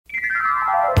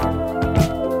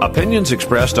Opinions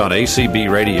expressed on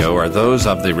ACB Radio are those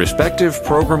of the respective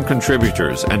program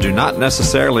contributors and do not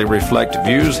necessarily reflect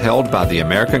views held by the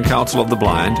American Council of the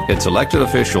Blind, its elected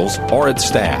officials, or its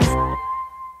staff.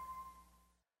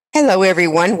 Hello,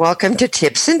 everyone. Welcome to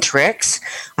Tips and Tricks.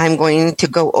 I'm going to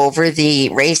go over the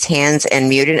raise hands and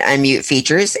mute and unmute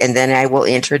features, and then I will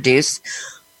introduce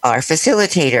our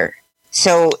facilitator.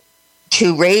 So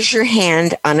to raise your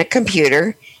hand on a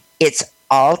computer, it's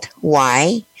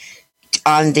Alt-Y.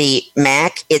 On the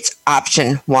Mac, it's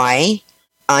Option Y.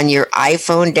 On your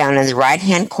iPhone, down in the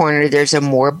right-hand corner, there's a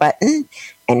More button.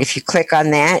 And if you click on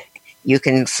that, you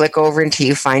can flick over until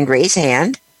you find Raise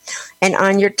Hand. And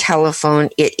on your telephone,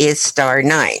 it is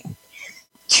 *9.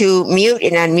 To mute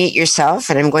and unmute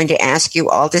yourself, and I'm going to ask you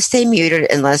all to stay muted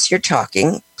unless you're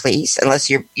talking, please,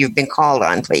 unless you've been called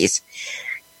on, please.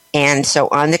 And so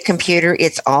on the computer,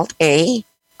 it's Alt-A.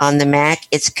 On the Mac,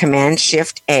 it's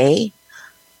Command-Shift-A.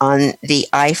 On the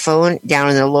iPhone, down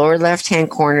in the lower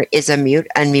left-hand corner is a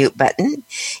mute-unmute button.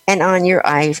 And on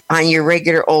your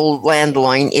regular old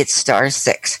landline, it's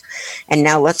 *6. And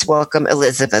now let's welcome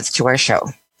Elizabeth to our show.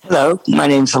 Hello, my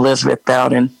name's Elizabeth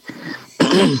Bowden,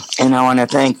 and I want to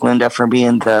thank Linda for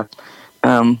being the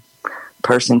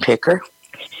person picker,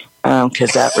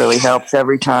 because that really helps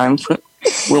every time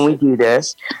when we do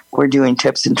this. We're doing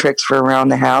tips and tricks for around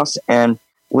the house, and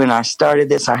when I started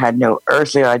this, I had no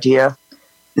earthly idea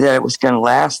that it was going to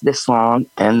last this long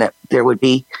and that there would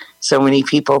be so many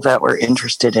people that were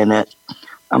interested in it.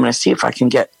 I'm going to see if I can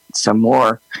get some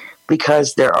more,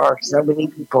 because there are so many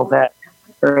people that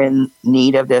are in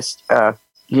need of this,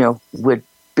 would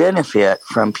benefit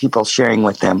from people sharing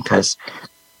with them, because,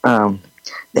 and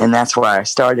that's why I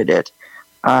started it.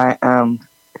 I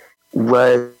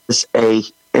was a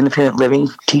independent living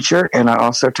teacher, and I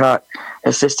also taught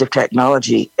assistive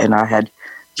technology, and I had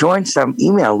joined some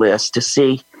email lists to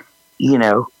see,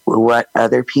 what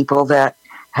other people that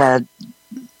had,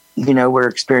 were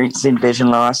experiencing vision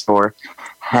loss or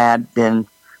had been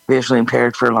visually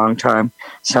impaired for a long time,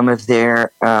 some of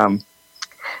their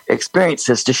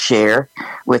experiences to share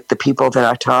with the people that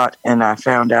I taught. And I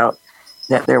found out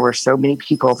that there were so many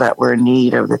people that were in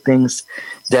need of the things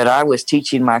that I was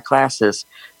teaching my classes.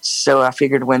 So I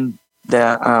figured when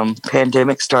the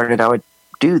pandemic started, I would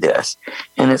do this.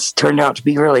 And it's turned out to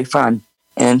be really fun.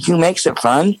 And who makes it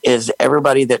fun is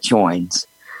everybody that joins.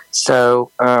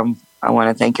 So I want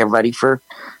to thank everybody for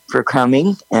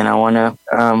coming. And I want to,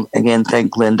 again,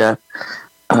 thank Linda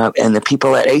and the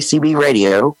people at ACB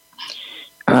Radio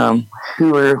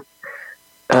who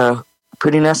are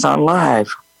putting us on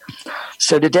live.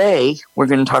 So today we're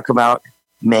going to talk about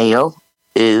mail.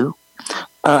 One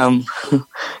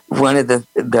of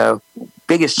the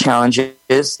biggest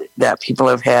challenges that people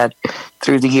have had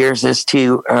through the years is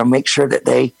to make sure that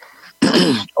they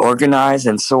organize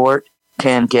and sort,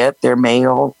 can get their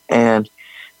mail, and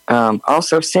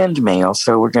also send mail.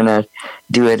 So we're going to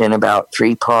do it in about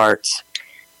 3 parts.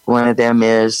 One of them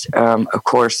is, of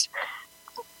course,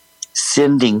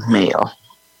 sending mail.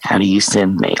 How do you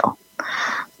send mail?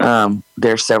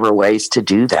 There are several ways to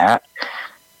do that.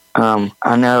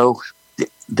 I know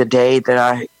the day that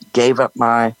I gave up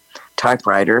my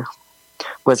typewriter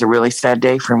was a really sad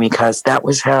day for me, because that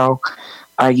was how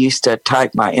I used to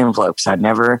type my envelopes. I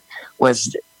never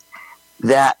was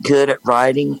that good at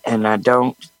writing, and I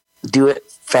don't do it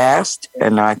fast,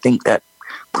 and I think that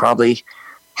probably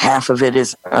half of it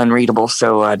is unreadable,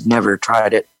 so I'd never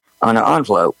tried it on an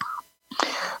envelope.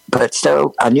 But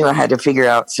so I knew I had to figure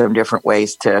out some different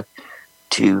ways to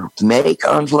make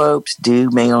envelopes, do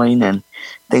mailing, and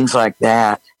things like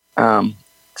that,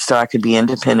 so I could be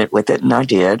independent with it, and I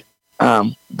did.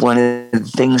 One of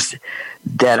the things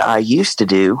that I used to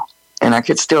do, and I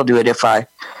could still do it if I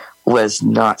was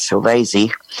not so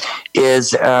lazy,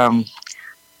 is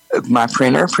my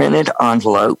printer printed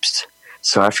envelopes.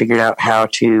 So I figured out how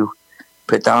to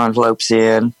put the envelopes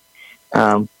in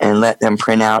and let them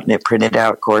print out, and it printed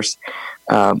out, of course,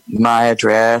 my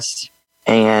address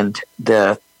and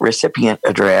the recipient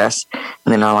address,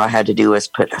 and then all I had to do was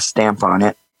put a stamp on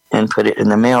it and put it in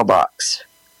the mailbox.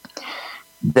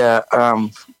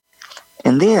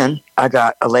 And then I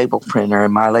got a label printer,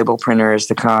 and my label printer is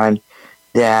the kind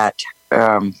that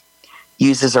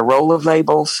uses a roll of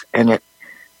labels, and it,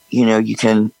 you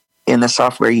can, in the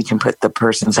software, you can put the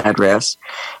person's address,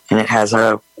 and it has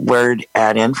a Word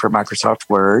add-in for Microsoft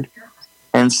Word.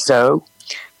 And so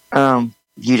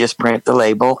you just print the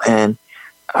label, and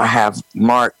I have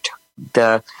marked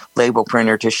the label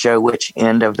printer to show which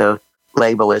end of the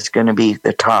label is going to be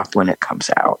the top when it comes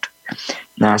out.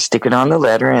 Now I stick it on the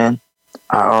letter, and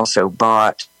I also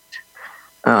bought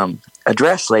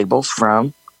address labels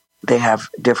from they have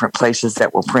different places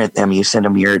that will print them. You send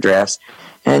them your address,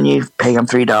 and you pay them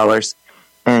 $3,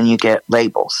 and you get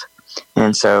labels.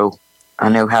 And so I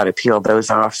know how to peel those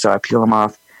off. So I peel them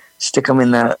off, stick them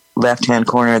in the left-hand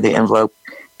corner of the envelope,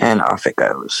 and off it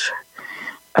goes,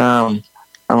 along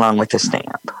with the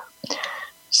stamp.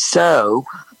 So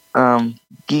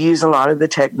you use a lot of the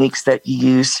techniques that you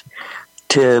use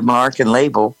to mark and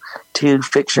label to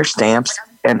fix your stamps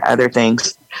and other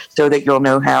things so that you'll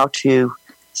know how to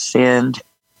send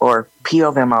or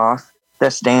peel them off, the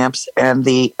stamps and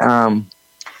the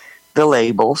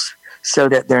labels, so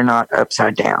that they're not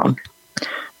upside down.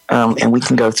 And we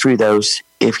can go through those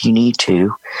if you need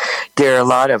to. There are a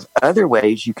lot of other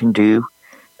ways you can do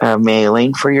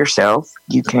mailing for yourself.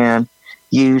 You can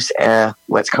use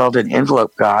what's called an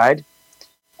envelope guide,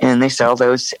 and they sell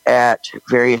those at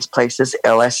various places,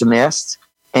 LSMS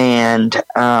and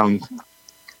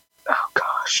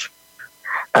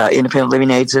Independent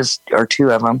Living Aids are two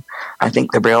of them. I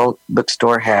think the Braille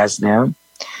bookstore has them.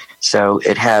 So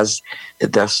it has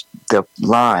the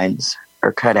lines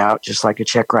are cut out just like a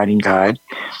check writing guide,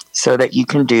 so that you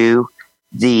can do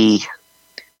the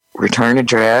return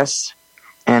address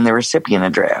and the recipient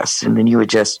address, and then you would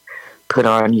just put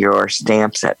on your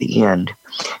stamps at the end.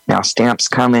 Now, stamps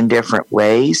come in different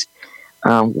ways.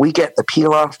 We get the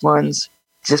peel-off ones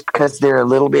just because they're a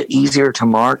little bit easier to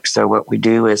mark. So what we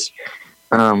do is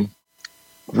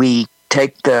we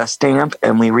take the stamp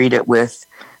and we read it with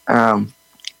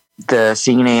the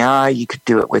Seeing AI. You could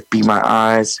do it with Be My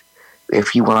Eyes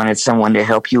if you wanted someone to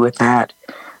help you with that,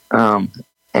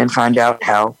 and find out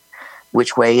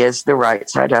which way is the right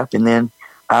side up. And then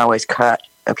I always cut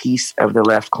a piece of the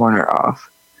left corner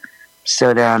off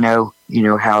so that I know,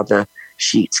 how the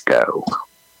sheets go.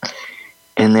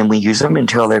 And then we use them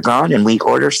until they're gone, and we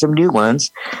order some new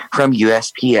ones from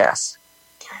USPS.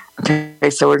 Okay,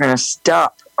 so we're going to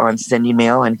stop on sending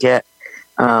mail and get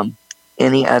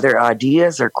any other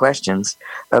ideas or questions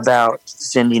about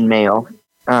sending mail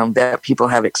that people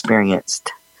have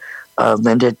experienced.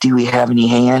 Linda, do we have any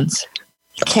hands?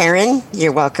 Karen,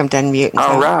 you're welcome to unmute.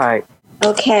 All right.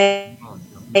 Okay.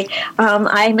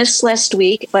 I missed last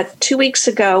week, but 2 weeks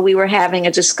ago we were having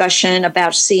a discussion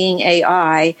about Seeing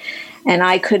AI, and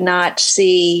I could not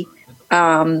see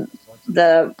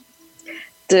the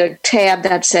tab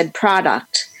that said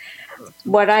product.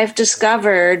 What I've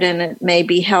discovered, and it may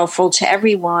be helpful to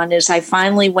everyone, is I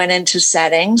finally went into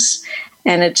settings,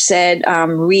 and it said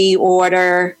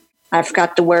reorder. I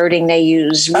forgot the wording they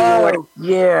use. Reorder. Oh,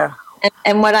 yeah.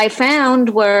 And what I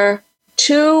found were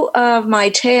 2 of my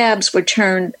tabs were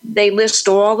turned. They list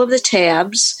all of the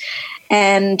tabs,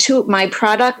 and my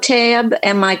product tab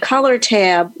and my color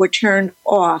tab were turned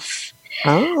off.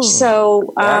 Oh,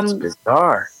 so that's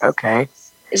bizarre. Okay.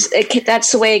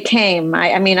 That's the way it came.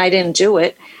 I mean, I didn't do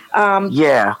it.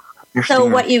 Yeah. So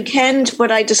what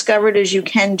I discovered is you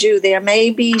can do, there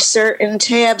may be certain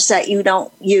tabs that you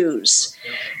don't use.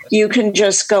 You can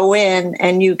just go in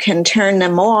and you can turn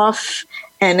them off,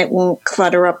 and it won't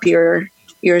clutter up your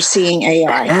Seeing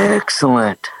AI.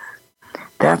 Excellent.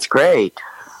 That's great.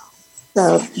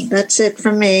 So that's it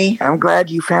from me. I'm glad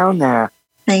you found that.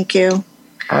 Thank you.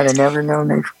 I'd have never known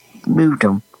they moved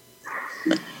them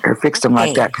or fixed them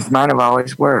like that, because mine have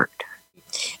always worked.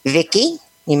 Vicki,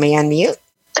 you may unmute.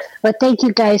 Well, thank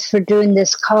you guys for doing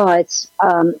this call. It's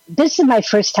this is my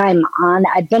first time on.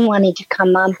 I've been wanting to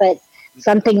come on, but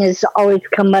something has always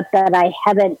come up that I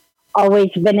haven't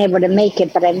always been able to make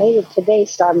it, but I made it today,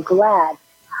 so I'm glad.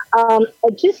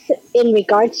 Just in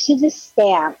regards to the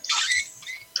stamps,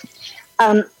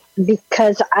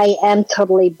 because I am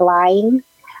totally blind,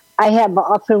 I have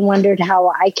often wondered how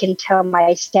I can tell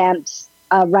my stamps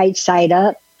right side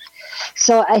up.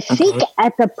 So I think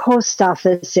at the post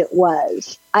office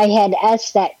I had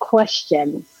asked that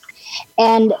question.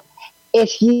 And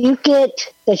if you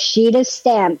get the sheet of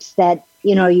stamps that,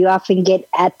 you often get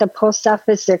at the post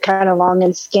office, they're kind of long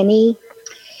and skinny.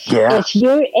 Yeah. If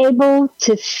you're able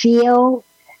to feel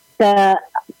the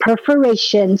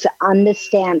perforations on the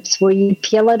stamps where you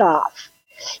peel it off,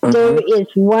 there is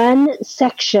one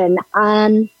section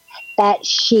on that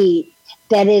sheet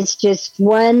that is just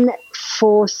one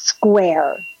full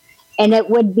square, and it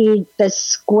would be the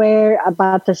square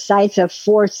about the size of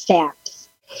 4 stamps.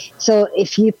 So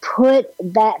if you put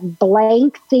that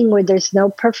blank thing where there's no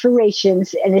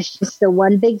perforations and it's just the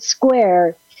one big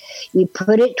square, you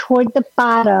put it toward the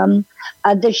bottom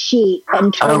of the sheet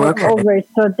and turn it over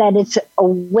so that it's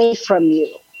away from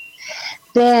you.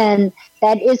 Then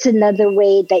that is another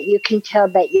way that you can tell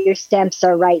that your stamps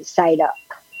are right side up.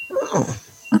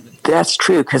 That's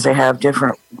true, because they have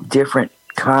different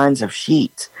kinds of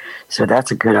sheets. So that's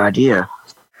a good idea.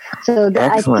 So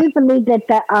I Excellent. do believe that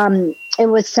it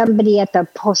was somebody at the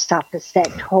post office that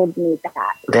told me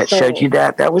that. That showed you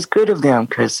that. That was good of them,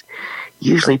 because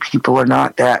usually people are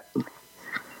not that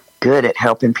good at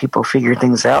helping people figure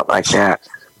things out like that.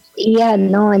 Yeah,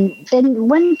 no. And then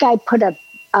one guy put a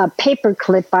paper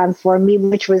clip on for me,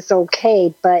 which was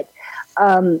okay, but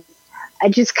I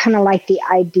just kind of like the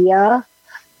idea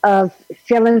of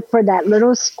feeling for that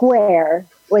little square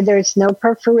where there's no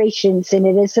perforations, and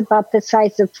it is about the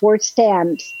size of 4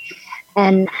 stamps.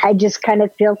 And I just kind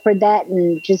of feel for that,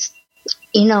 and just,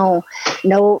 know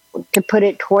to put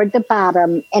it toward the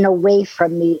bottom and away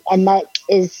from me. And that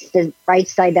is the right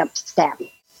side up stamp.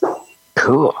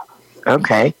 Cool.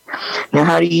 Okay. Now,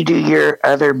 how do you do your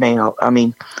other mail? I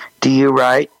mean, do you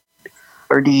write,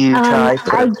 or do you type?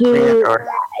 I do.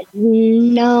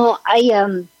 No,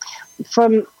 I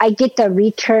get the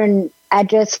return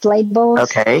address labels.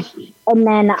 Okay. And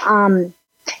then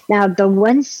now the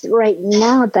ones right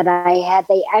now that I had,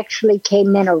 they actually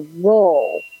came in a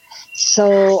roll.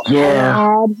 So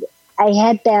yeah. I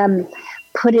had them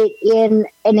put it in,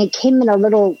 and it came in a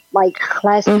little like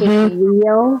plastic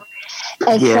reel.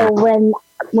 And so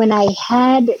when I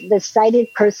had the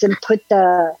sighted person put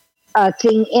the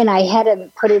thing in, I had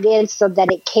to put it in so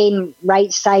that it came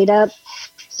right side up.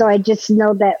 So I just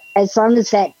know that as long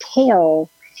as that tail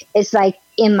is like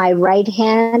in my right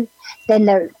hand, then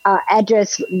the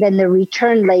address, then the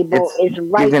return label is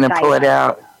right. You're going to pull it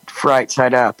out right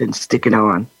side up and stick it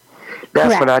on. That's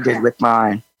Correct. What I did with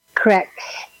mine. Correct.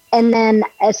 And then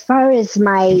as far as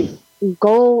my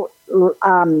goal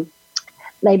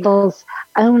labels,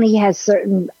 I only have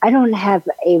I don't have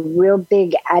a real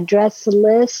big address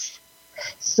list.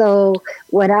 So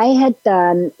what I had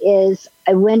done is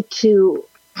I went to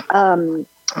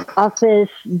Office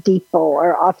Depot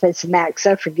or Office Max.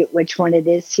 I forget which one it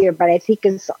is here, but I think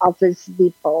it's Office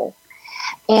Depot.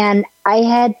 And I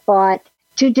had bought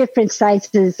 2 different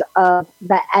sizes of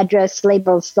the address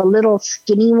labels, the little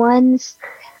skinny ones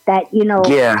that,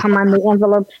 come on the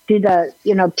envelopes to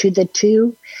the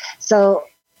 2. So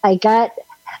I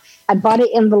bought an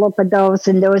envelope of those,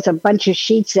 and there was a bunch of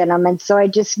sheets in them. And so I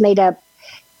just made up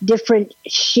different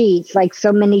sheets, like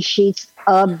so many sheets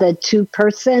of the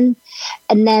 2-person.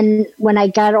 And then when I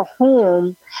got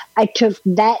home, I took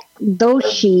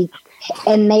those sheets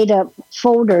and made up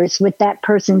folders with that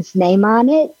person's name on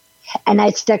it. And I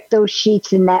stuck those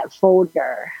sheets in that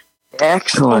folder.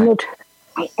 Excellent.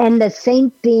 And the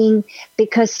same thing,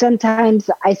 because sometimes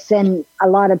I send a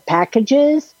lot of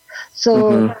packages.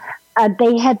 So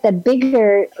they had the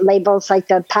bigger labels, like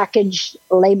the package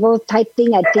label type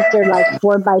thing. I think they're like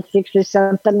 4x6 or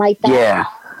something like that. Yeah.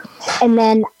 And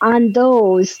then on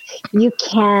those, you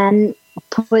can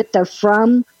put the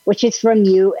from, which is from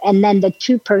you, and then the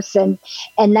 2-person,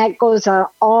 and that goes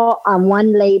all on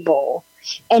one label.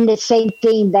 And the same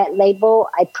thing, that label,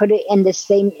 I put it in the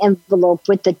same envelope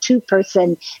with the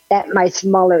 2-person that my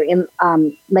smaller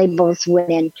labels went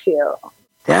into.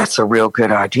 That's a real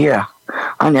good idea.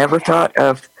 I never thought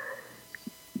of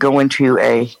going to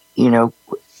a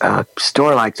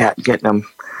store like that and getting them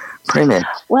printed.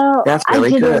 Well, that's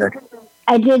really good.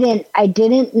 I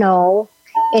didn't know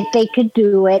if they could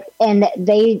do it, and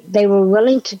they were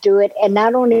willing to do it. And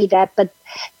not only that, but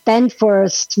then for a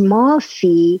small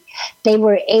fee, they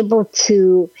were able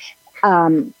to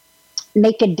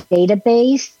make a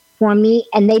database for me,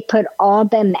 and they put all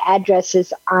them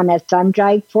addresses on a thumb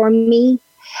drive for me.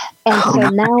 And so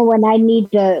now when I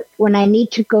need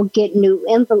to go get new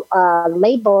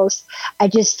labels, I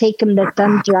just take them to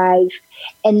thumb drive,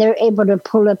 and they're able to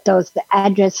pull up those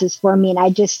addresses for me, and I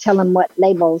just tell them what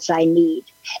labels I need.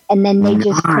 And then they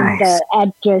just print the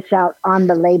address out on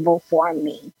the label for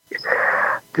me.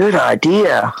 Good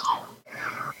idea.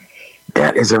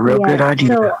 That is a real good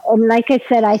idea. So, and like I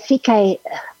said, I think I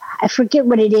forget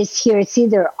what it is here. It's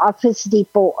either Office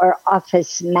Depot or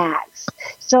Office Max.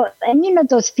 So, and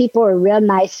those people are real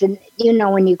nice. And,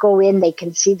 when you go in, they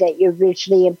can see that you're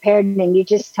visually impaired, and you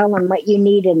just tell them what you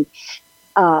need. And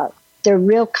they're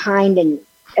real kind, and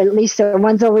at least the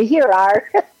ones over here are.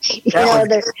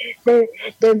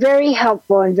 They're very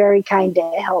helpful and very kind to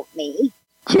help me.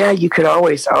 Yeah, you could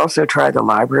always also try the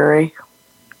library.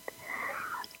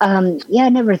 I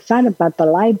never thought about the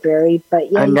library,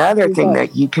 but yeah. Another thing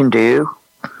that you can do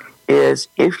is,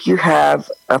 if you have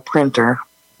a printer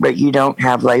but you don't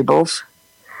have labels,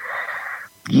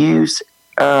 use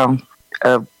a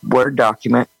Word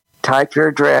document, type your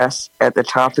address at the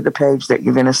top of the page that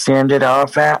you're going to send it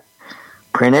off at,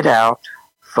 print it out,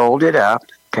 fold it up.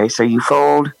 Okay, so you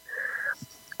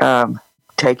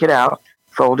take it out,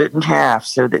 fold it in half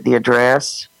so that the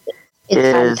address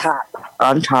is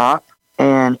on top.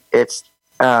 and it's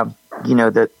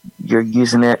that you're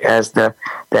using it as the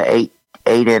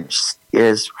 8-inch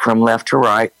is from left to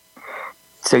right.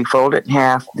 So you fold it in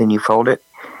half, then you fold it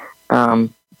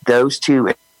those two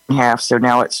in half. So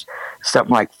now it's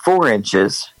something like 4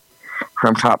 inches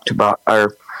from top to bottom,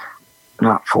 or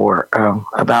not 4,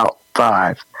 about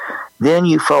 5. Then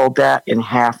you fold that in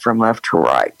half from left to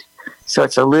right. So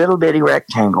it's a little bitty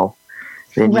rectangle.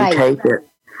 Then you tape it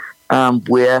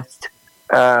with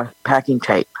packing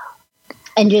tape.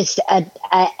 And just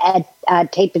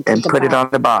tape it to and the put it box.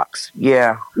 on the box.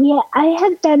 Yeah. Yeah, I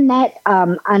have done that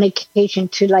on occasion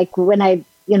too, like when I,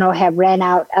 have ran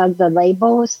out of the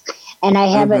labels and I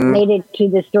haven't made it to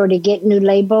the store to get new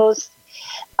labels.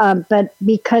 But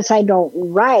because I don't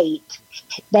write,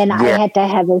 then I had to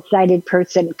have a sighted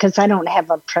person because I don't have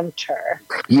a printer.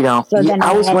 You know, So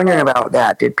I was wondering about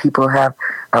that. Did people have,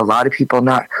 a lot of people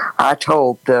not, I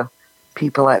told the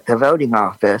people at the voting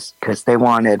office because they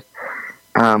wanted,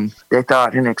 they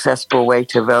thought an accessible way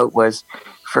to vote was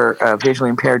for visually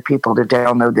impaired people to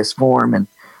download this form and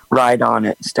write on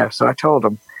it and stuff. So I told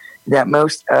them that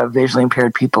most visually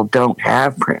impaired people don't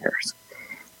have printers.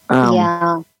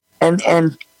 And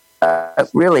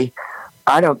really,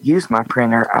 I don't use my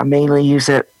printer. I mainly use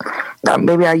it,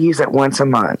 maybe I use it once a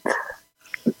month.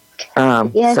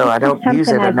 So I don't use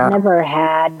it enough. I've never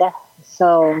had.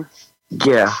 So.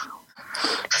 Yeah.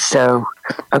 So,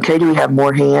 okay, do we have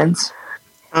more hands?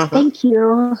 Thank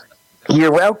you.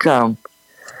 You're welcome.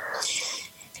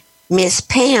 Miss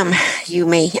Pam, you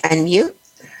may unmute.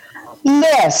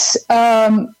 Yes.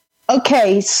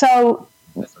 Okay, so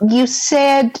you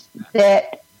said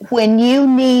that when you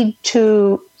need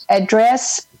to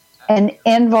address an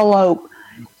envelope,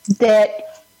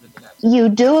 that you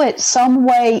do it some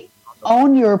way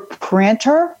on your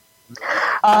printer.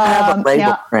 I have a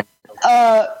label printer.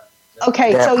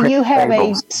 Okay, so you have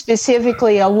labels.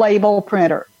 specifically a label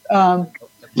printer.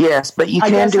 Yes, but you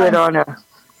can do it on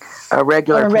a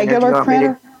regular printer. Do you want me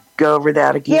to go over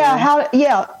that again?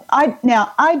 Yeah,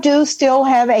 I do still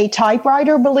have a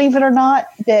typewriter, believe it or not,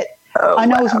 that I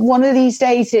know one of these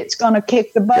days it's going to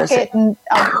kick the bucket and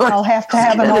I'll have to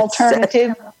have an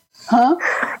alternative. Huh?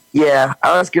 Yeah,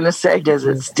 I was going to say, does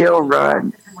it still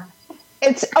run?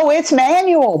 It's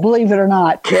manual, believe it or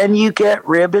not. Can you get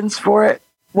ribbons for it?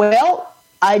 Well,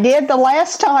 I did the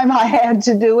last time I had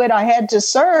to do it. I had to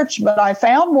search, but I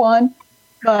found one.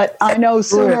 But I know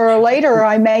sooner or later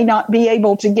I may not be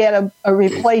able to get a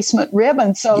replacement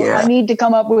ribbon, so I need to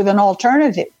come up with an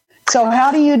alternative. So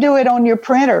how do you do it on your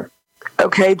printer?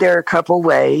 Okay, there are a couple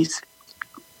ways.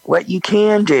 What you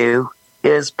can do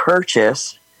is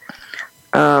purchase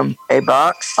a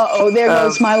box. There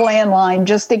goes my landline.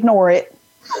 Just ignore it.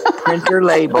 Printer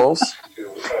labels.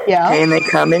 Yeah. And they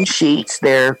come in sheets.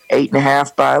 They're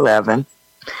 8.5 by 11.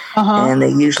 And they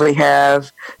usually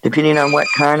have, depending on what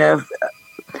kind of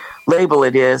label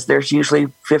it is, there's usually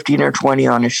 15 or 20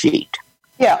 on a sheet.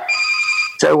 Yeah.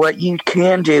 So what you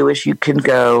can do is you can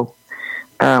go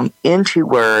into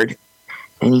Word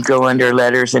and you go under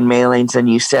letters and mailings and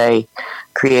you say,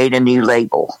 create a new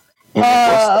label.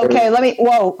 Okay,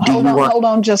 hold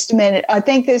on just a minute. I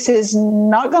think this is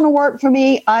not going to work for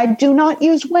me. I do not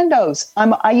use Windows.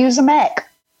 I use a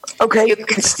Mac. Okay. You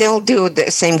can still do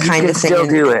the same kind of thing. You can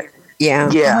still do it. Yeah.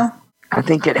 Yeah. I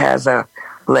think it has a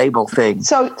label thing.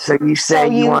 So you say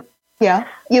you want... Yeah.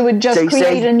 You would just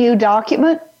create a new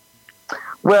document?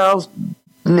 Well,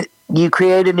 you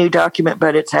create a new document,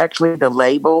 but it's actually the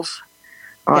labels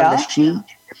on the sheet.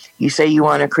 You say you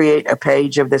want to create a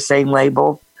page of the same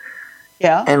label.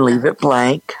 Yeah. And leave it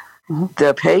blank.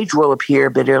 The page will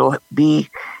appear, but it'll be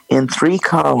in 3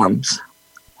 columns.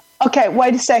 Okay,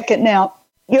 wait a second now.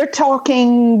 You're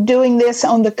doing this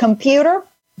on the computer?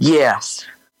 Yes.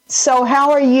 So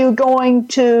how are you going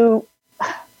to,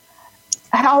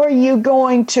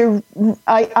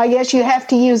 I guess you have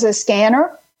to use a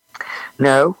scanner?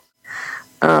 No.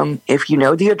 If you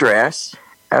know the address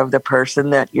of the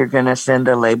person that you're going to send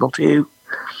a label to,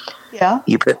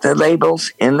 you put the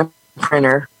labels in the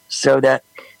printer so that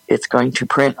it's going to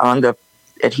print on the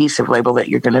adhesive label that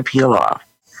you're going to peel off.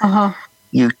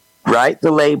 You write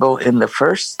the label in the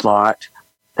first slot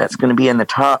that's going to be in the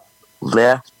top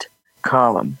left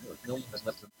column.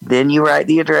 Then you write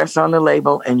the address on the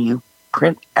label and you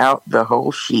print out the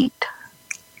whole sheet.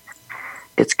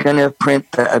 It's going to print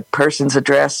a person's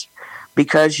address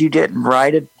because you didn't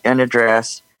write an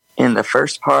address in the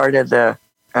first part of the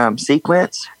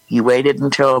sequence. You waited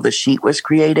until the sheet was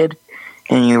created,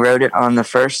 and you wrote it on the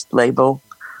first label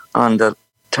on the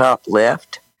top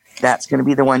left. That's going to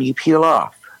be the one you peel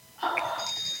off.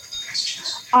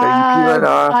 So you peel it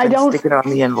off and stick it on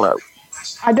the envelope.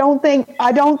 I don't think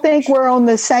we're on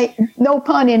the same. No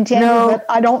pun intended, but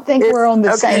I don't think we're on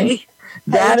the same.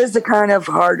 That is the kind of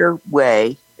harder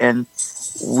way, and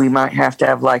we might have to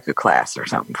have like a class or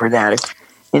something for that if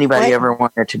anybody ever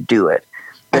wanted to do it.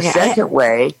 The second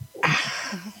way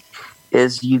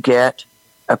is you get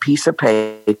a piece of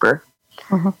paper,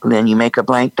 then you make a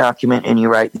blank document and you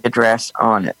write the address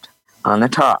on it, on the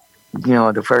top,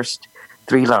 the first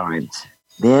 3 lines.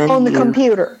 Then on the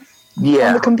computer. Yeah.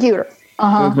 On the computer.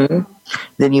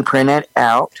 Then you print it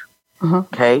out.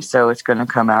 Okay, so it's going to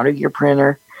come out of your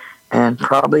printer, and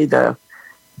probably the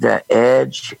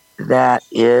edge that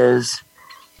is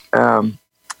the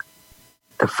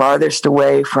farthest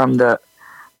away from the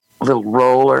little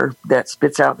roller that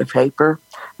spits out the paper,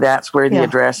 that's where the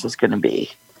address is going to be,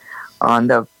 on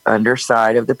the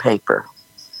underside of the paper.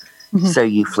 So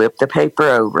you flip the paper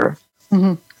over,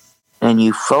 and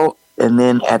you fold, and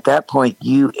then at that point,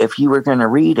 if you were going to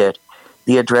read it,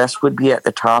 the address would be at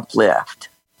the top left.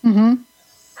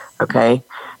 Okay,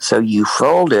 so you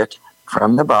fold it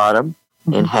from the bottom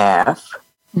in half,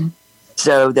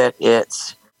 so that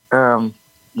it's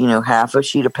half a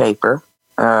sheet of paper.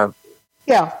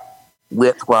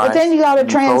 Widthwise. But then you got to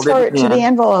transfer it to the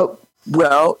envelope.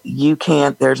 Well, you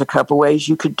can't. There's a couple ways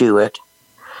you could do it.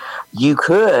 You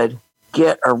could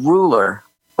get a ruler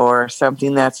or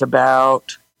something that's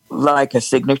about like a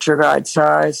signature guide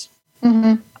size,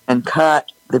 and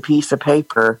cut the piece of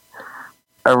paper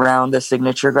around the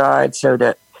signature guide so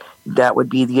that would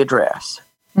be the address.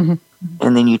 And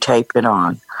then you tape it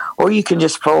on. Or you can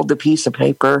just fold the piece of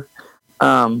paper,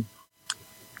 and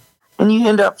you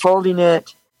end up folding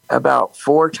it about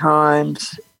 4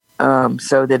 times,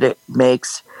 so that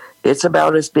it's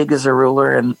about as big as a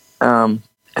ruler and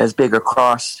as big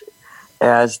across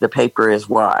as the paper is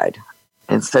wide.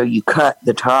 And so you cut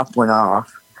the top one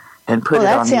off and put it on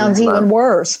the envelope. That sounds even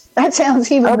worse. That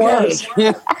sounds even worse.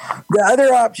 The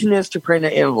other option is to print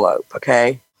an envelope,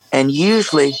 okay? And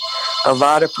usually a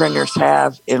lot of printers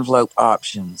have envelope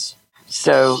options.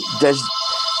 So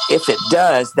if it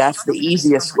does, that's the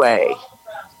easiest way.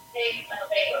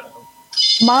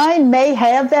 Mine may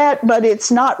have that, but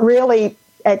it's not really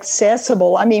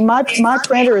accessible. I mean, my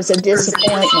printer is a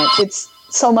disappointment. It's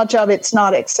so much of it's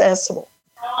not accessible.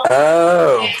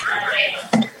 Oh.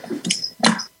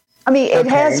 I mean, it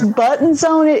has buttons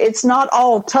on it. It's not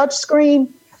all touchscreen,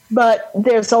 but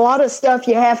there's a lot of stuff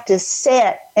you have to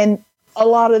set, and a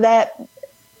lot of that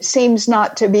seems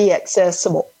not to be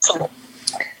accessible.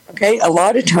 Okay, a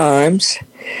lot of times,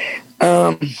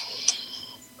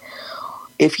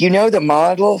 if you know the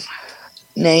model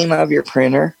name of your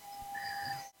printer,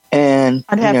 and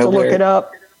I'd have to look it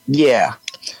up. Yeah,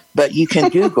 but you can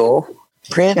Google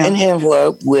print an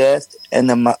envelope with the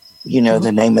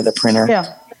name of the printer.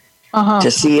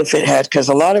 To see if it had, because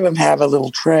a lot of them have a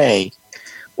little tray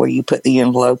where you put the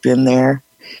envelope in there.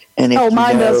 And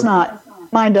mine does not.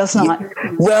 Mine does not.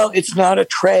 Well, it's not a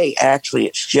tray, actually.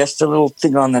 It's just a little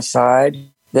thing on the side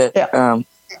that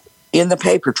in the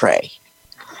paper tray.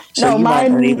 So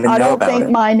mine. I don't think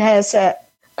mine has that.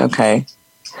 Okay.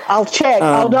 I'll check.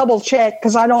 I'll double check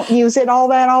because I don't use it all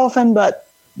that often. But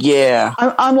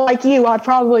I'm like you. I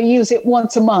probably use it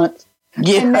once a month.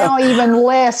 Yeah. And now even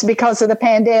less because of the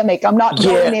pandemic. I'm not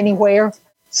going anywhere,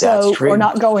 so we're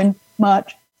not going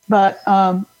much. But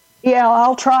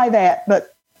I'll try that.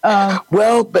 But I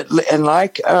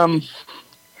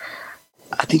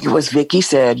think it was Vicki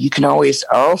said, you can always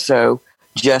also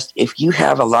just, if you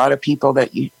have a lot of people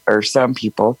some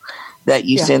people that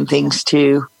you send things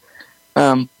to,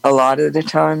 a lot of the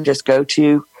time, just go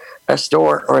to a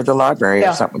store or the library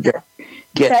or something.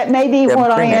 That may be what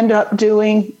I end up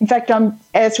doing. In fact,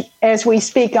 as we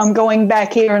speak, I'm going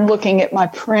back here and looking at my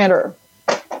printer.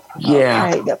 Yeah.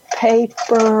 Okay, the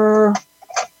paper.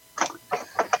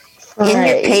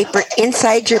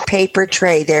 Inside your paper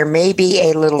tray, there may be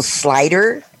a little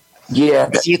slider. Yeah.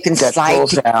 So you can slide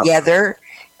together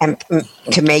and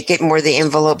to make it more the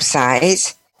envelope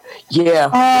size. Yeah.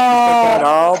 Got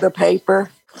all the paper.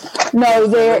 No,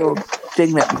 there. Little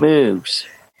thing that moves.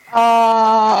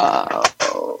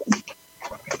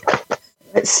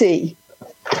 Let's see.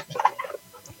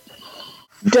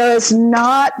 Does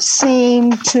not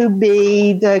seem to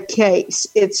be the case.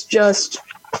 It's just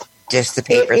the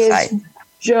paper side.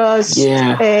 Just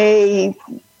it's.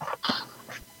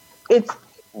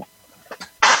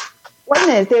 Wait a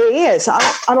minute, there it is. I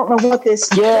don't know what this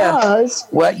does.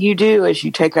 What you do is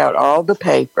you take out all the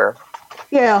paper.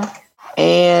 Yeah.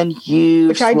 And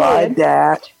you slide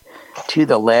that to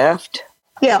the left.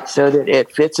 Yeah. So that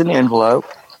it fits an envelope.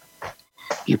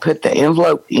 You put the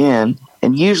envelope in,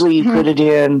 and usually you put it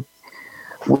in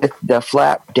with the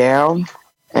flap down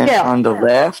and on the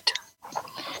left,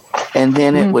 and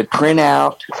then it would print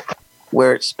out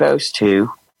where it's supposed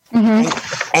to.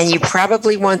 And you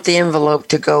probably want the envelope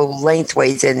to go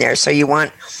lengthways in there. So you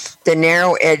want the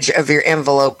narrow edge of your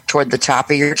envelope toward the top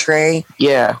of your tray.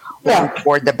 Yeah.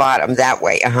 Toward the bottom that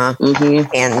way. And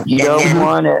you don't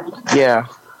want it. Yeah.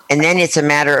 And then it's a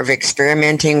matter of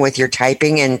experimenting with your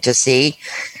typing and to see.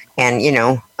 And,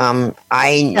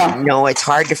 I know it's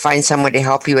hard to find someone to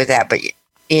help you with that, but,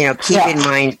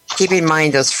 keep in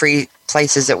mind those free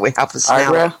places that would help us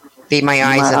now. Be My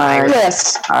Eyes and Ira.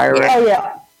 Yes. Ira. Oh,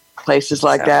 yeah. Places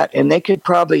like that. And they could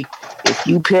probably, if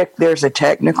you pick, there's a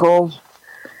technical,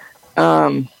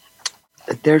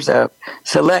 there's a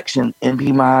selection in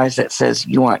Be My Eyes that says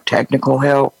you want technical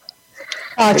help.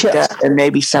 Gotcha. And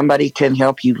maybe somebody can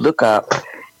help you look up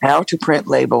how to print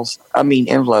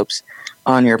envelopes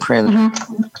on your printer.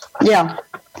 Yeah.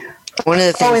 One of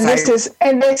the things.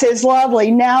 This is lovely.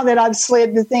 Now that I've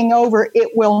slid the thing over,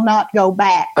 it will not go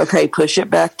back. Okay, push it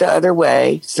back the other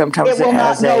way. Sometimes it will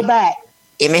not go back.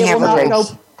 It may have a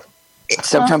little.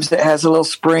 Sometimes it has a little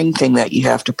spring thing that you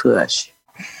have to push.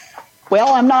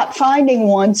 Well, I'm not finding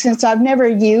one since I've never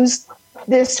used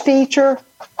this feature.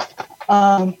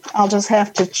 I'll just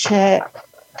have to check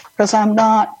because I'm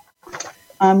not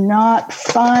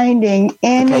finding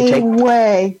any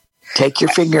way. Take your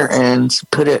finger and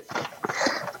put it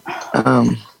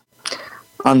on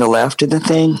the left of the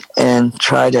thing and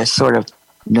try to sort of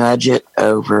nudge it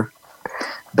over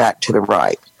back to the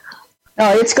right.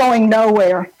 No, it's going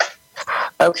nowhere.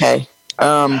 Okay.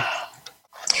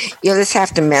 You'll just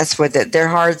have to mess with it. They're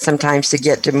hard sometimes to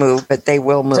get to move, but they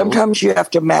will move. Sometimes you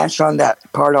have to mash on that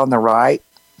part on the right.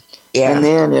 Yeah. And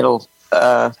then it'll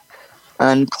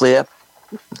unclip.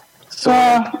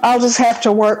 I'll just have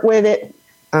to work with it.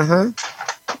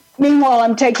 Meanwhile,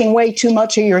 I'm taking way too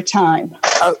much of your time.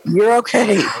 Oh, you're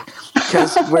okay.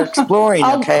 Because we're exploring,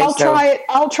 I'll try it.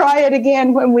 I'll try it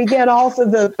again when we get off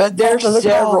of the. But there's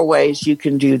several ways you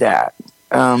can do that.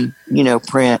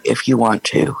 Print if you want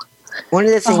to. One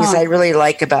of the things I really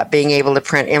like about being able to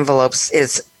print envelopes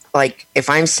is, like, if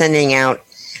I'm sending out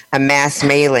a mass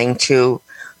mailing to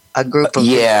a group of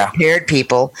prepared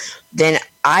people, then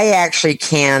I actually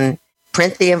can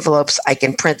print the envelopes. I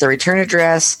can print the return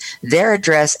address, their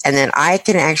address, and then I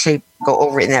can actually go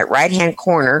over in that right-hand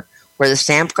corner where the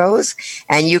stamp goes,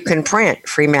 and you can print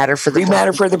Free Matter for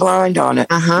the Blind on it.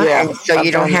 Yeah, and so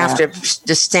you don't have to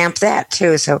just stamp that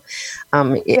too. So,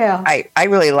 I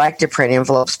really like to print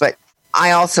envelopes, but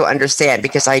I also understand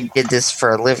because I did this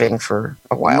for a living for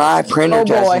a while. My printer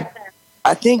doesn't.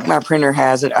 I think my printer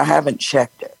has it. I haven't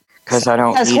checked it because I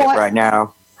don't need it right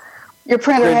now. Your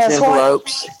printer has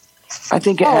envelopes. I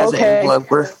think it has an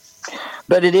enveloper,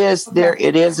 but it is there.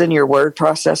 It is in your word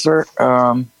processor.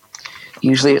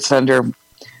 Usually it's under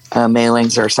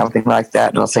mailings or something like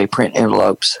that. It'll say print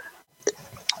envelopes.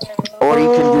 Or you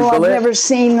can Google I've never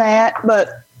seen that,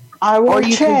 but I will check. Or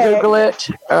you can Google it.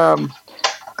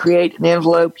 Create an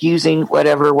envelope using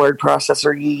whatever word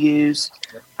processor you use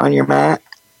on your Mac,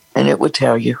 and it would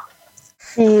tell you.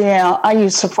 Yeah, I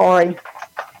use Safari.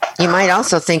 You might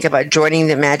also think about joining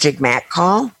the Magic Mac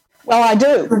call. Well, I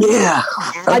do. Yeah.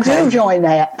 I do join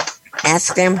that.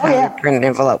 Ask them how to print an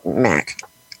envelope in Mac.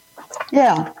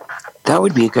 Yeah. That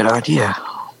would be a good idea.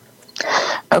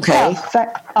 Okay. Yeah, in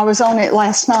fact, I was on it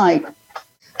last night.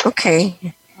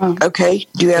 Okay. Okay.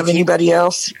 Do you have anybody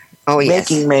else? Oh, yes.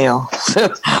 Making mail.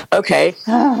 Okay.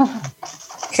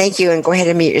 Thank you. And go ahead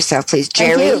and mute yourself, please.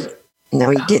 Jerry? No,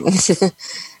 you didn't.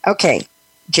 Okay.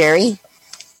 Jerry?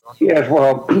 Yes,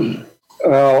 well,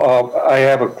 I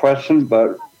have a question,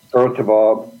 but first of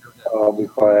all,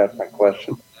 before I ask my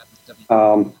question,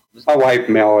 my wife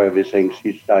mailed everything.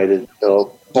 She's cited,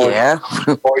 so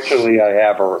fortunately I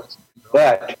have her.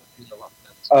 But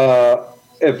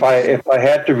if I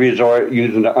had to resort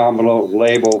using the envelope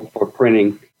label for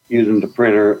printing using the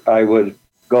printer, I would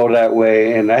go that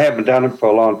way. And I haven't done it for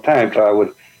a long time, so I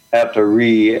would have to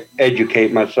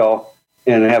re-educate myself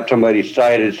and have somebody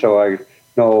cite it so I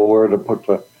know where to put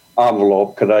the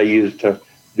envelope, because I used to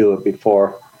do it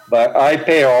before. But I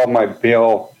pay all my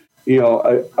bill.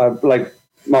 I like,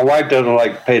 my wife doesn't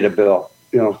like to pay the bill.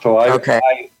 So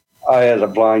I as a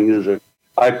blind user,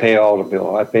 I pay all the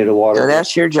bill. I pay the water. So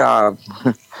that's your job.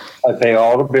 I pay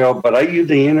all the bill, but I use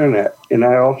the internet, and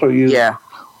I also use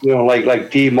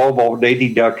like T-Mobile. They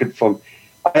deduct it from.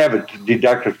 I have it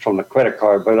deducted from the credit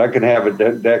card, but I can have it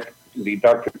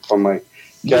deducted from my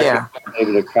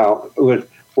checking account with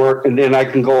work, and then I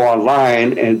can go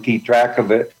online and keep track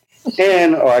of it,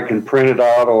 or I can print it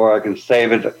out, or I can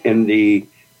save it in the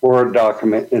Word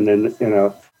document, and then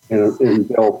in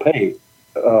bill pay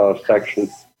section.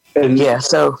 And Yeah.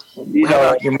 So, you how know,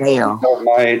 about your mail?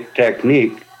 my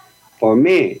technique for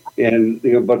me, and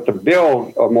but the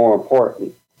bills are more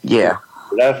important. Yeah.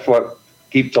 That's what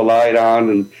keeps the light on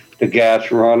and the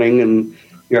gas running and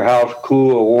your house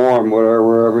cool or warm,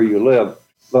 wherever you live.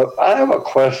 But I have a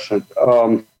question.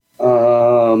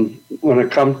 When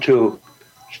it comes to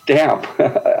stamp,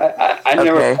 I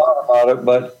never Okay. thought about it,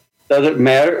 but does it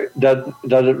matter? Does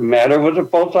it matter with the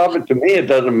post office? To me, it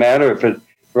doesn't matter if it's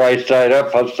right side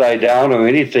up, upside down, or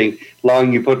anything, long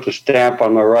as you put the stamp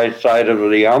on the right side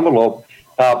of the envelope,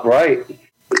 top right.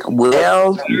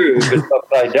 Well, If it's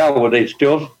upside down, will they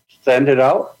still send it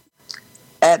out?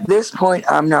 at this point,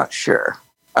 I'm not sure.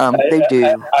 They do.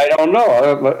 I don't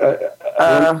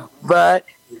know. But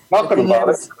Talking thing about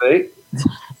is- it,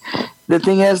 the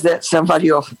thing is that somebody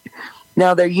will.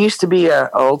 Now, there used to be an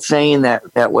old saying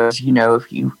that was,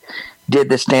 if you did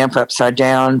the stamp upside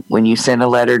down when you sent a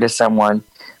letter to someone,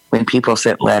 when people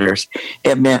sent letters,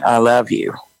 it meant I love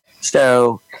you.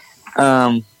 So,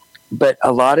 but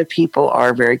a lot of people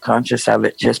are very conscious of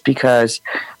it just because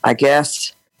I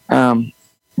guess,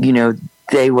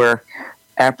 they were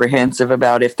apprehensive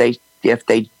about if they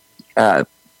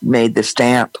made the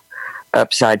stamp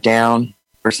upside down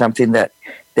or something, that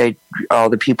all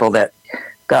the people that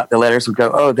got the letters would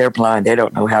go, oh, they're blind, they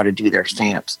don't know how to do their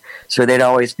stamps, so they'd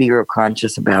always be real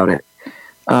conscious about it.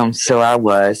 So I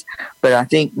was, but I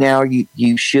think now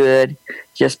you should,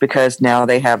 just because now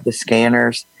they have the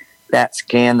scanners that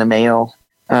scan the mail,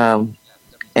 and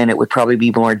it would probably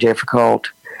be more difficult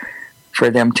for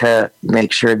them to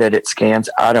make sure that it scans.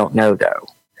 I don't know though.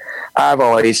 I've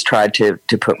always tried to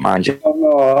put mine.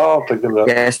 I'll think of that.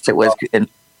 Yes, it was in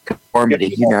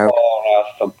conformity, Because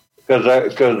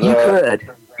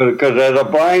as a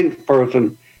blind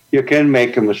person, you can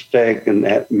make a mistake and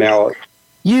mail it.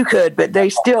 You could, but they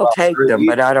still take them.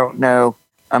 But I don't know.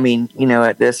 I mean,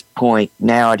 at this point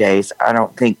nowadays, I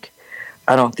don't think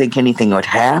anything would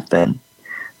happen.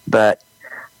 But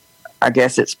I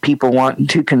guess it's people wanting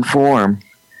to conform.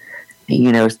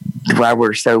 Why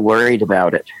we're so worried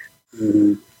about it.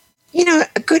 Mm-hmm.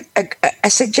 A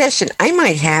suggestion I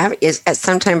might have is at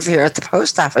some time if you're at the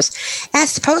post office,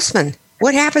 ask the postman,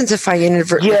 what happens if I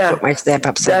inadvertently put my stamp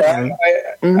upside down?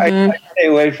 I stay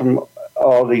away from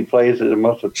all these places that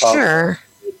must have taught Sure.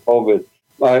 COVID.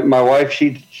 My wife,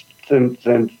 since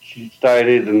she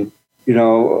started, and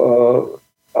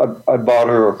I bought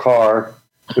her a car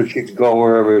so she could go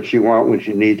wherever she wants when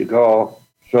she need to go.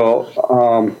 So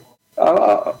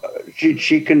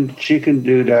she can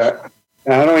do that.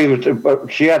 And I don't even.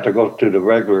 But she had to go to the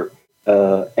regular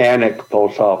annex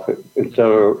post office instead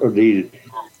of the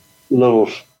little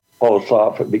post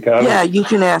office because you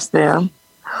can ask them,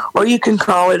 or you can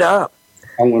call it up.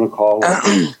 I'm going to call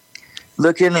it.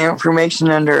 Look in the information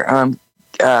under.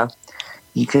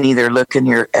 You can either look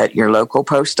at your local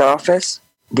post office,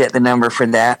 get the number for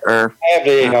that, or I have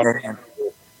the 800.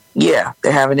 Yeah,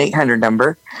 they have an 800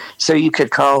 number, so you could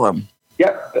call them.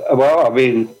 Yeah, well, I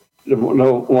mean,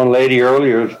 one lady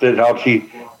earlier said how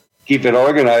she keep it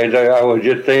organized. I was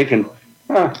just thinking,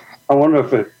 I wonder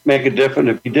if it make a difference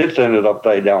if you did send it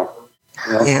upside down.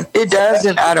 Yeah. It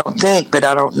doesn't, I don't think, but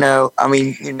I don't know. I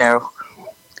mean,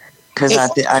 because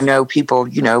I know people,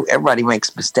 everybody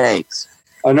makes mistakes.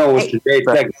 I know with today's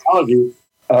technology,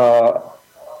 my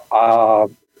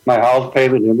house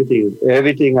payment,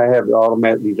 everything I have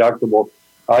automatically deductible.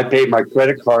 I pay my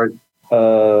credit card.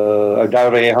 I dial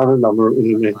the 800 number,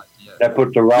 and that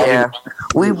puts the routing. Yeah,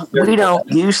 we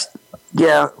don't use.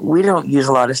 Yeah, we don't use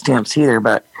a lot of stamps either,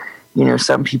 but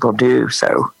some people do.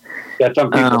 So yeah,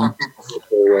 some people.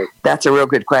 That's a real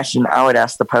good question. I would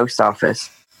ask the post office.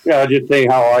 Yeah, I just saying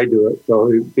how I do it.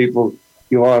 So if people,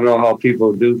 you want to know how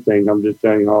people do things, I'm just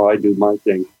saying how I do my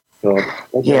thing. So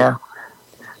yeah.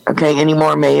 Okay. Any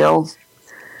more mail?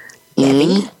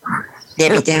 Debbie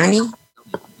Downey.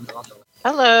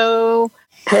 Hello.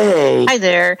 Hey. Hi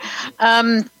there.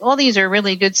 All these are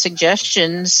really good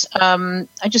suggestions. I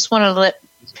just want to let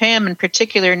Pam in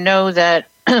particular know that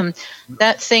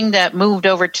that thing that moved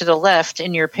over to the left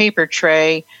in your paper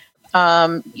tray,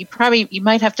 you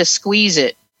might have to squeeze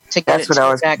it to get That's it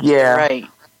back to the right.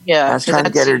 Yeah, I was trying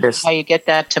to get her to. How you get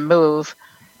that to move.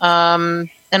 And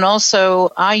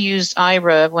also, I used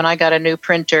Ira when I got a new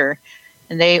printer,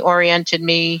 and they oriented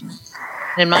me.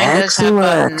 And mine does have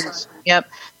buttons. Yep,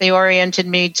 they oriented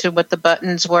me to what the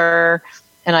buttons were,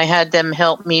 and I had them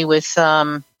help me with,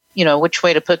 which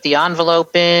way to put the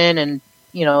envelope in, and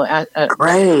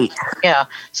great. Yeah,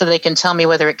 so they can tell me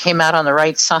whether it came out on the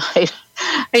right side.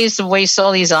 I used to waste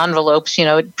all these envelopes,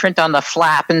 print on the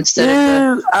flap instead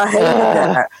of I hated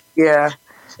that. Yeah.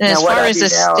 And as far as the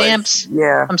stamps,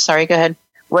 I'm sorry, go ahead.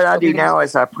 what I do now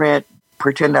is I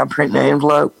pretend I'm printing an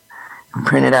envelope, and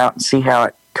print it out and see how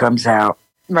it comes out.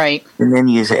 Right. And then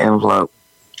use an envelope.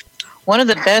 One of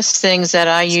the best things that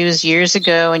I used years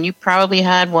ago, and you probably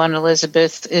had one,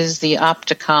 Elizabeth, is the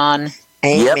Opticon.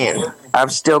 Amen. Yep.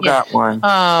 I've still got one.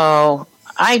 Oh,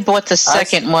 I bought the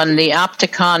second one, the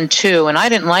Opticon 2, and I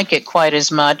didn't like it quite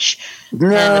as much.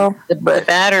 No, the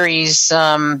batteries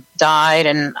died,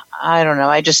 and I don't know.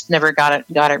 I just never got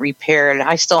it repaired.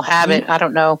 I still have it. I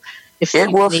don't know if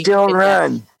it will still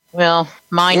run. Well,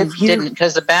 mine didn't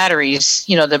because the batteries,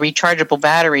 the rechargeable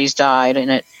batteries died in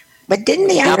it. But didn't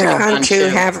the Opticon 2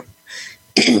 have?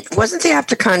 Wasn't the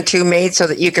Opticon 2 made so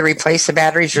that you could replace the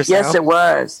batteries yourself? Yes, it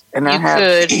was. And I have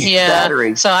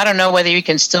batteries. So I don't know whether you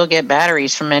can still get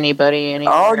batteries from anybody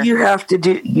anymore. All you have to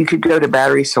do, you could go to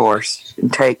Battery Source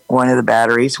and take one of the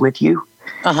batteries with you.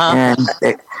 Uh-huh.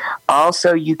 And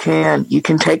also you can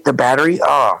take the battery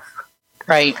off.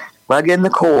 Right. Plug in the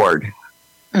cord.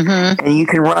 Mm-hmm. And you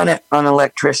can run it on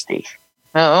electricity.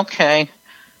 Oh, okay.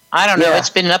 I don't know. It's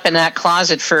been up in that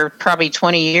closet for probably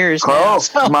 20 years now.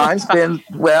 Oh, mine's been,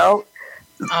 Oh,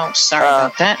 sorry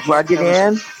about that. Plug it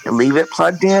in, and leave it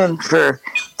plugged in for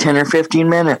 10 or 15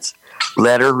 minutes.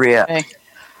 Let her rip. Okay.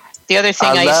 The other thing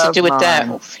I used to do with that,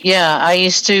 I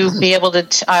used to be able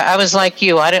to, I was like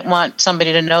you. I didn't want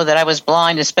somebody to know that I was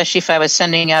blind, especially if I was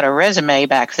sending out a resume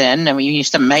back then. I mean, you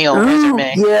used to mail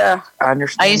resume. Yeah, I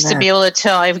understand. I used to be able to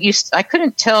tell, I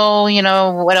couldn't tell,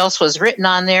 what else was written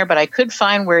on there, but I could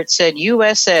find where it said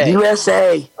USA.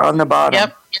 USA on the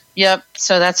bottom. Yep.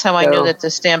 So that's how I knew that the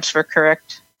stamps were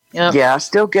correct. Yep. Yeah, I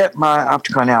still get my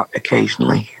Opticon out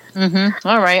occasionally. Mm-hmm.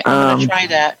 All right, I'm going to try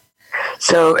that.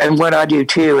 So, and what I do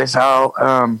too is I'll,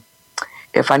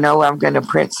 if I know I'm going to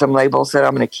print some labels that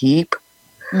I'm going to keep,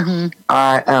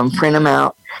 I print them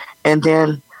out, and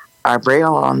then I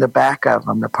braille on the back of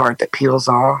them, the part that peels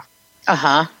off.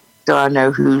 So I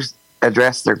know whose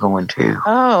address they're going to.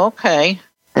 Oh, okay.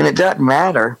 And it doesn't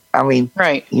matter. I mean,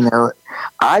 right.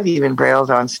 I've even brailled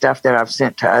on stuff that I've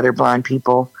sent to other blind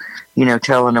people,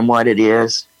 telling them what it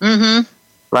is. Mm-hmm.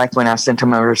 Like when I sent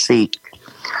them a receipt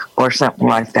or something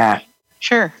like that.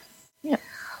 Sure. Yeah.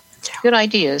 Good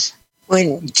ideas.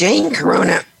 When Jane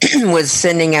Corona was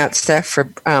sending out stuff for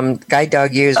guide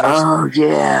dog users, on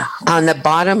the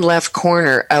bottom left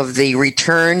corner of the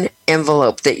return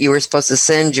envelope that you were supposed to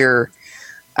send your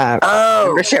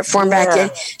membership form back in,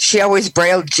 she always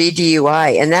brailled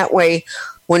GDUI, and that way,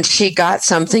 when she got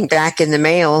something back in the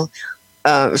mail,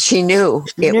 she knew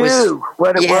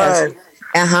what it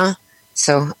was.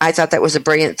 So I thought that was a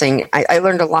brilliant thing. I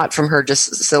learned a lot from her,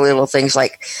 just silly little things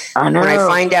like when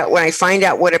I find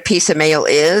out what a piece of mail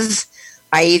is,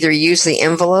 I either use the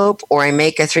envelope or I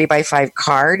make a 3x5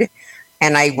 card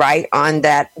and I write on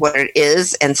that what it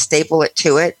is and staple it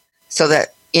to it so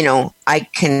that, I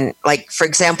can, like, for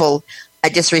example, I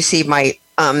just received my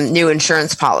new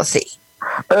insurance policy.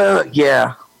 So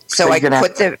I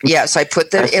put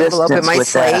the envelope in my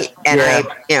slate and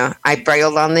I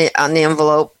brailled on the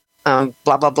envelope.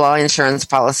 Blah blah blah insurance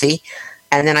policy,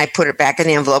 and then I put it back in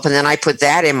the envelope, and then I put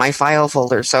that in my file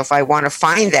folder. So if I want to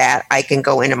find that, I can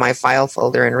go into my file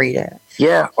folder and read it.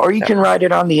 Yeah, or you can write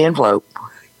it on the envelope,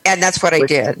 and that's what I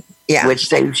did. Yeah, which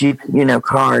saves you,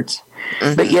 cards.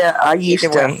 Mm-hmm. But yeah, I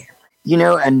used to,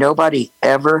 and nobody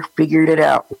ever figured it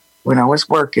out when I was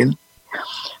working.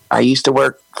 I used to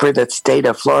work for the state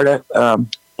of Florida,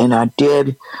 and I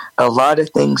did a lot of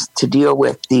things to deal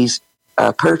with these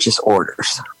purchase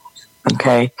orders.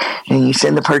 Okay, and you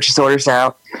send the purchase orders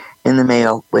out in the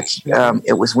mail, which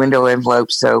it was window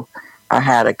envelopes. So I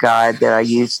had a guide that I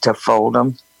used to fold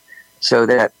them so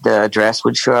that the address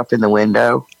would show up in the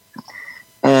window.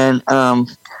 And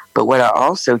but what I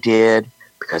also did,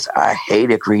 because I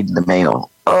hated reading the mail,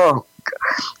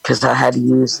 because I had to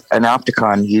use an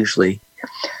Opticon usually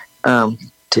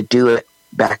to do it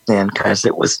back then, because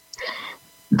it was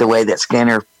the way that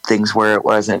scanner things were. It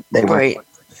wasn't. They weren't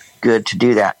good to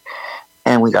do that.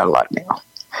 And we got a lot of mail.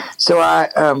 So I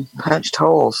punched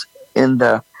holes in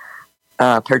the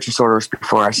purchase orders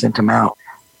before I sent them out.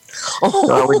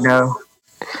 So I would know.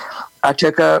 I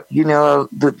took a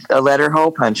letter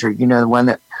hole puncher, the one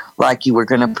that, like, you were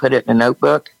going to put it in a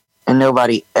notebook, and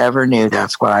nobody ever knew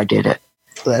that's why I did it,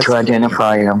 to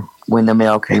identify them when the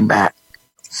mail came back.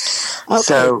 Okay.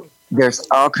 So there's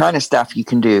all kind of stuff you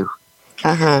can do.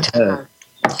 Karen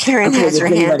has her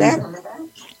hand up.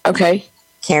 Okay.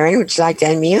 Karen, would you like to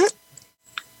unmute?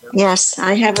 Yes,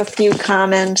 I have a few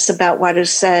comments about what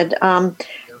is said.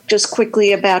 Just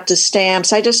quickly about the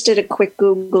stamps. I just did a quick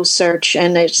Google search,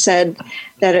 and it said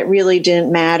that it really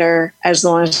didn't matter as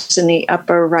long as it's in the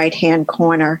upper right-hand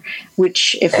corner,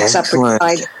 which if it's upper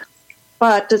side,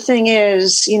 But the thing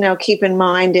is, keep in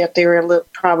mind that there are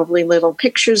probably little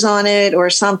pictures on it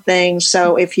or something.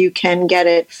 So if you can get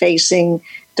it facing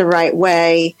the right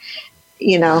way,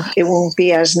 it won't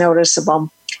be as noticeable.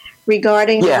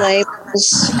 Regarding the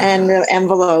labels and the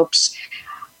envelopes,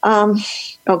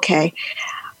 okay.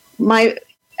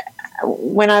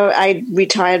 When I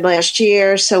retired last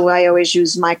year, so I always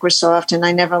use Microsoft, and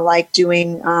I never liked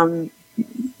doing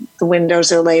the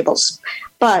windows or labels.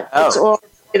 But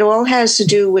it all has to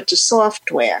do with the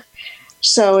software.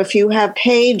 So if you have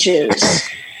Pages,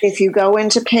 if you go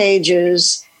into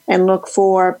Pages and look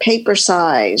for paper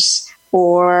size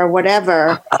or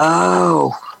whatever.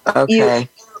 Oh, okay.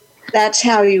 That's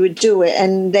how you would do it.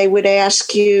 And they would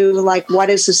ask you, like, what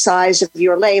is the size of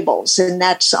your labels? And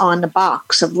that's on the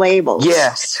box of labels.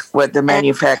 Yes, what the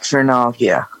manufacturer and all,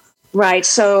 yeah. Right.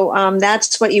 So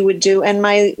that's what you would do. And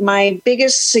my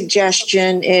biggest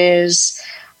suggestion is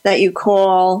that you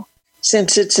call,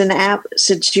 since it's an app,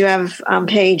 since you have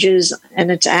Pages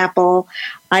and it's Apple,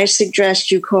 I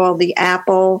suggest you call the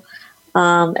Apple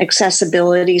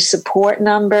accessibility support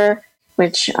number,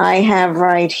 which I have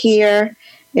right here.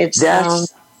 It's okay,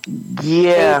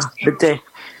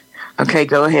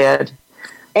 go ahead.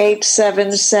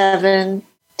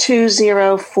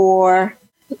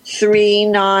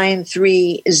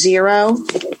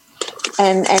 877-204-3930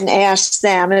 and ask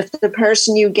them. If the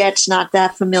person you get's not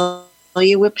that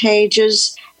familiar with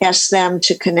Pages, ask them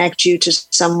to connect you to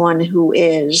someone who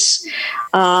is.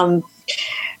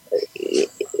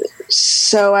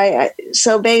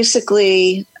 So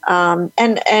basically, and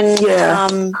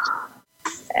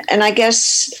I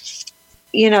guess,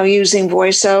 using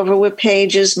VoiceOver with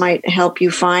Pages might help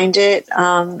you find it,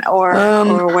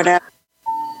 or whatever.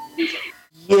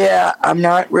 Yeah, I'm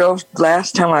not real.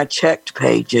 Last time I checked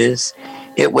Pages,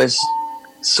 it was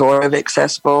sort of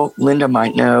accessible. Linda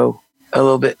might know a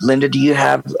little bit. Linda, do you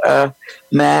have a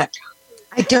Mac?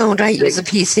 I don't. I use a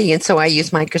PC, and so I use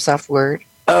Microsoft Word.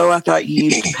 Oh, I thought you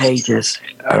used Pages.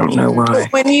 I don't know why.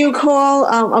 When you call,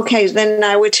 then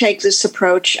I would take this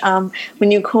approach.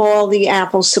 When you call the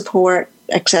Apple support,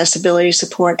 accessibility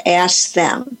support, ask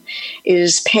them,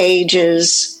 is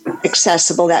Pages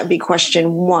accessible? That would be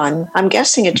question one. I'm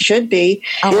guessing it should be.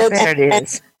 Oh, there it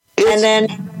is. And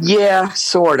then, yeah,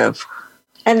 sort of.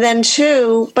 And then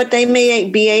two, but they may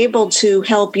be able to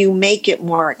help you make it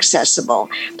more accessible.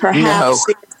 Perhaps.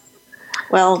 No.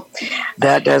 Well,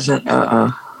 that doesn't.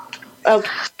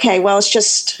 Okay. Well, it's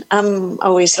just I'm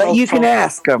always. But you can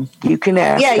ask them. You can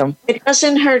ask them. It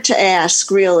doesn't hurt to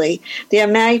ask. Really, there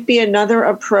might be another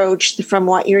approach from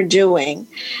what you're doing,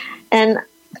 and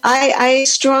I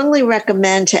strongly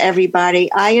recommend to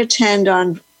everybody. I attend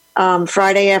on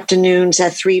Friday afternoons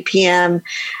at 3 p.m.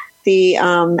 the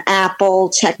Apple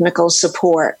technical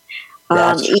support.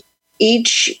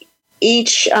 Each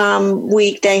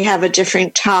week they have a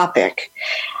different topic,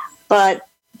 but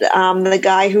the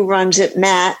guy who runs it,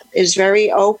 Matt, is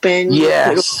very open.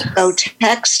 Yes. So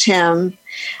text him,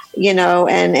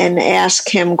 and ask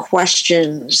him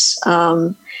questions.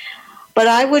 But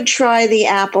I would try the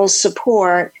Apple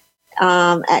support,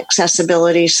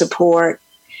 accessibility support,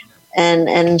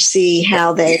 and see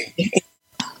how they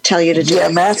tell you to do it. Yeah,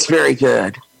 Matt's very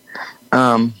good.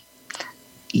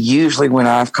 Usually when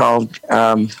I've called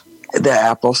the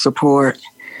Apple support,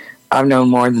 I've known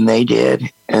more than they did.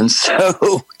 And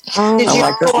so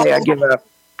I give up.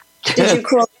 Did you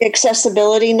call the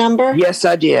accessibility number? Yes,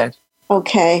 I did.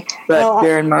 Okay. But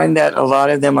bear in mind that a lot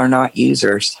of them are not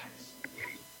users.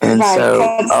 And so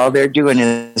all they're doing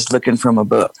is looking from a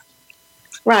book.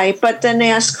 Right, but then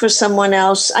ask for someone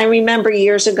else. I remember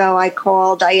years ago I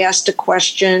asked a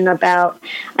question about,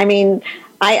 I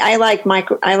like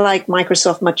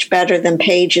Microsoft much better than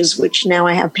Pages, which now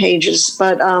I have Pages,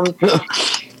 but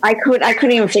I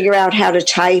couldn't even figure out how to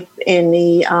type in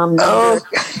the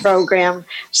program.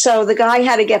 So the guy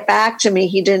had to get back to me.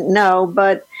 He didn't know,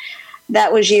 but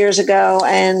that was years ago.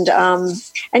 And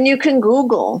you can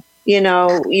Google.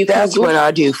 That's what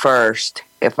I do first.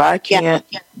 If I can't,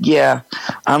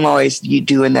 I'm always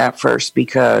doing that first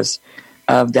because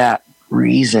of that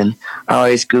reason. I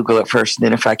always Google it first. And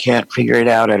then if I can't figure it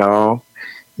out at all,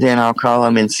 then I'll call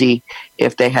them and see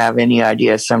if they have any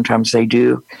ideas. Sometimes they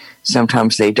do.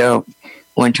 Sometimes they don't.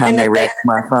 One time they wrecked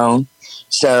my phone.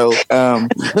 So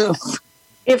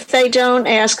if they don't,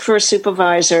 ask for a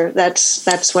supervisor.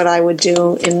 That's what I would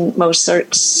do in most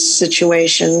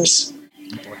situations.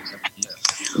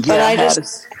 But I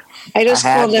just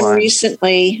called them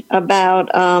recently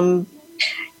about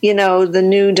the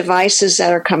new devices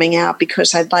that are coming out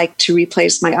because I'd like to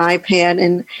replace my iPad.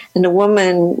 And the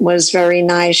woman was very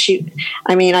nice.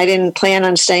 I didn't plan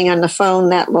on staying on the phone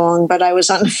that long, but I was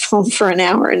on the phone for an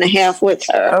hour and a half with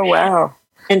her. Oh, wow.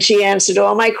 And she answered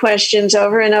all my questions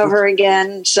over and over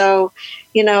again. So,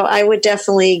 I would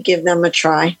definitely give them a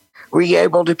try. Were you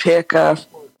able to pick a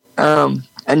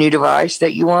new device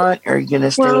that you want? Or are you going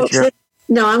to stay with your...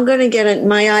 No, I'm going to get it.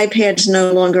 My iPad's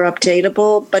no longer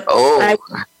updatable, but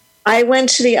I went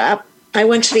to the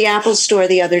Apple store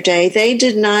the other day. They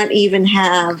did not even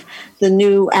have the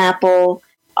new Apple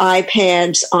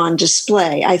iPads on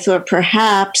display. I thought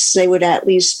perhaps they would at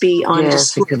least be on display.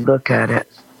 Yes, you can look at it.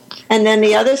 And then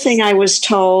the other thing I was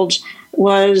told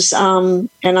was, and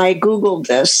I Googled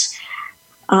this,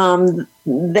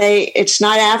 it's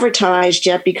not advertised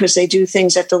yet because they do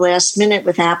things at the last minute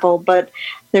with Apple, but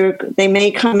they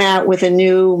may come out with a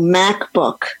new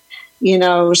MacBook,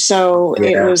 so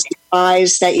it was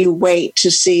advised that you wait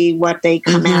to see what they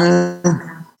come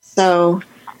out. So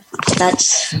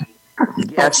that's...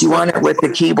 Yeah, if you want it with the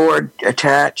keyboard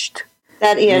attached.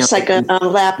 That is like a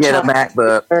laptop. Get a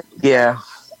MacBook. Yeah.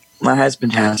 My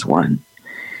husband has one,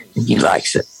 and he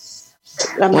likes it.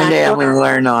 One day I'm going to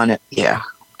learn on it. Yeah.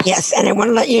 Yes, and I want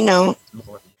to let you know.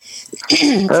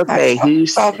 Okay,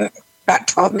 about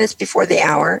 12 minutes before the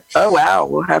hour. Oh, wow.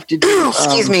 We'll have to do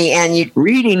excuse me, and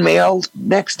reading mail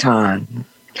next time.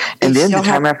 And then the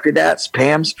time after that's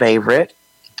Pam's favorite.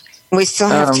 We still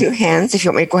have two hands if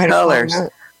you want me to go ahead and colors.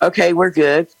 Okay, we're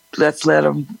good. Let's let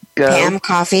them go. Pam,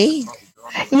 coffee?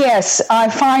 Yes, I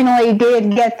finally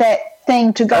did get that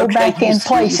thing to go back in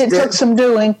place. It took some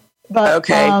doing. But,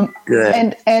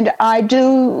 good. And I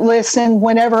do listen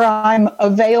whenever I'm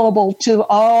available to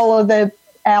all of the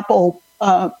Apple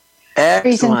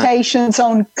presentations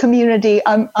on community.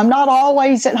 I'm not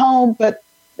always at home, but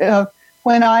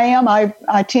when I am,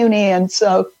 I tune in.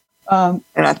 So and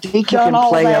I think you done can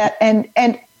all play that,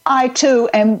 and I too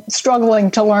am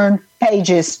struggling to learn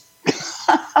Pages.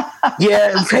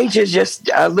 Yeah, Pages.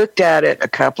 I looked at it a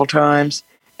couple times,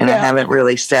 and I haven't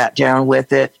really sat down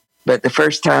with it. But the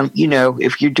first time,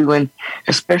 if you're doing,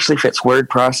 especially if it's word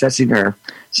processing or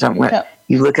something,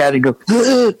 you look at it and go,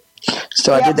 ugh.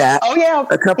 So I did that. Oh, yeah.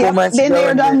 A couple months been ago.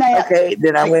 There, done that. Okay,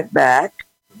 then I went back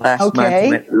last month and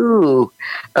went, ooh,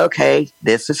 okay,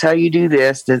 this is how you do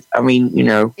this.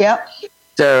 Yep.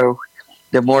 So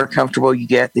the more comfortable you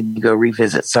get, then you go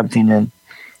revisit something and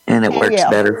it works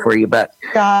better for you. But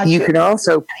you can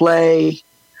also play,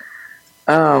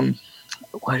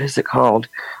 what is it called?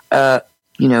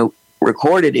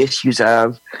 Recorded issues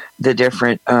of the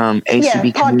different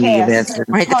ACB community events.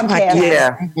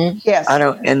 Yeah. Mm-hmm. Yes.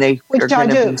 And they are going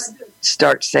to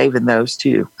start saving those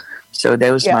too. So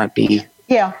those might be.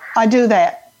 Yeah, I do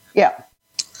that. Yeah.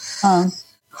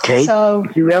 Okay. So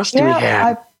who else do we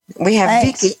have? We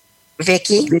have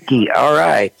Vicky. Vicky. All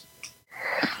right.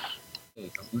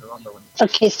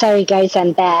 Okay, sorry guys,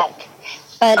 I'm back.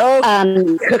 But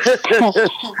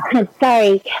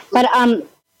sorry, but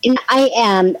I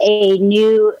am a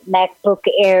new MacBook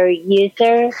Air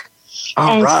user,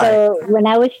 so when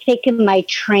I was taking my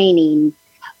training,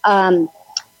 I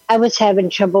was having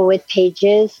trouble with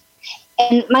Pages,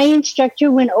 and my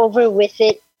instructor went over with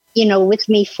it, with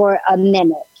me for a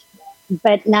minute,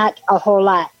 but not a whole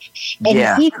lot,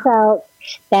 and he felt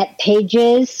that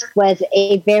Pages was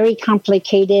a very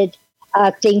complicated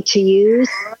thing to use.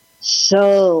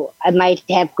 So I might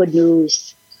have good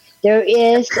news. There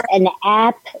is an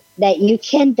app that you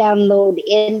can download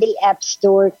in the App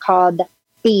Store called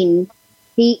Bean,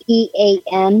 Bean,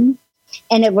 and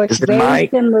it works very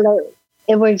similar.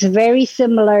 It works very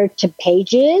similar to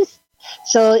Pages.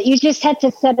 So you just have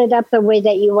to set it up the way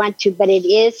that you want to, but it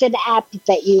is an app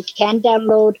that you can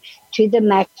download to the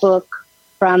MacBook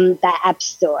from the App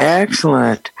Store.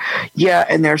 Excellent. Yeah,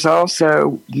 and there's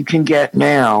also, you can get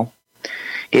now,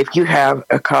 if you have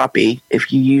a copy,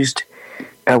 if you used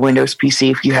a Windows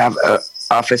PC, if you have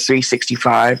Office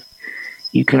 365,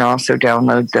 you can also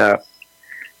download the,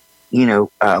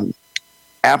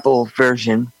 Apple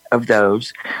version of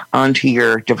those onto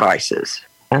your devices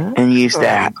and use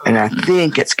that. And I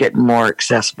think it's getting more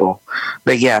accessible.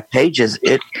 But yeah, Pages,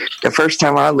 the first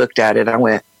time I looked at it, I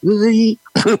went, really?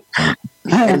 After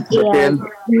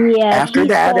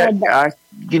that,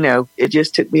 it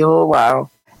just took me a little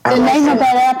while. The name of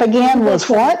that app again was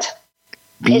what?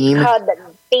 Bean. It's called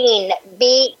Bean,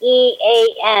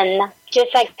 Bean,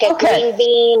 just like a green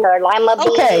bean or lima bean.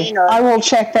 Okay, I will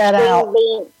check that out.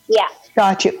 Bean. Yeah.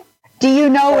 Got you. Do you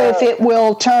know if it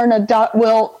will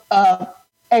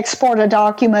export a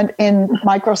document in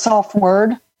Microsoft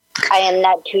Word? I am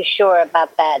not too sure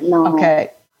about that. No. Okay.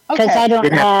 because I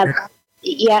don't have.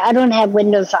 Yeah, I don't have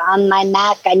Windows on my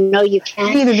Mac. I know you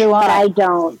can. Neither do I. But I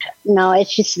don't. No,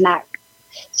 it's just Mac.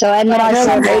 So I'm not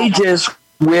sure. Pages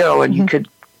will, and you could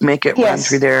make it run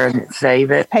through there and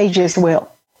save it. Pages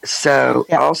will. So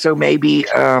also maybe,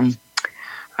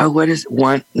 what is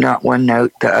one? Not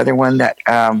OneNote. The other one that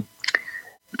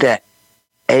that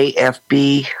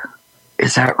AFB.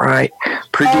 Is that right?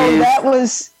 Produced. Oh, that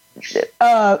was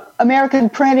American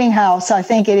Printing House, I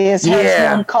think it is.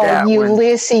 Has one called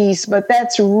Ulysses, but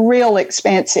that's real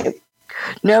expensive.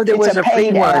 No, there was a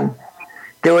free one. App.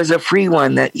 There was a free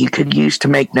one that you could use to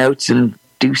make notes and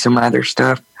do some other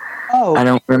stuff. Oh, I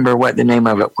don't remember what the name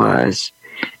of it was.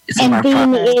 And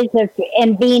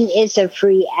Bean is a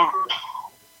free app.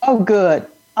 Oh, good.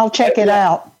 I'll check it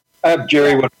out. I have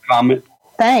Jerry with a comment.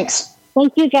 Thanks.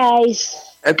 Thank you, guys.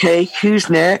 Okay, who's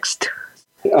next?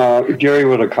 Jerry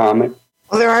with a comment.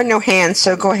 Well, there are no hands,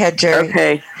 so go ahead, Jerry.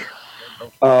 Okay.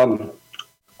 On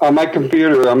my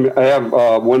computer, I have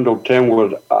Windows 10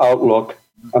 with Outlook.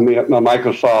 I mean, my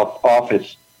Microsoft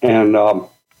Office, and I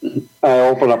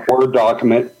open up Word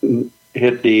document, and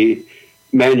hit the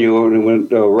menu, and it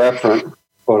went to reference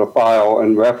for the file,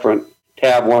 and reference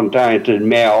tab one time, it said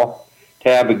mail,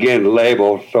 tab again,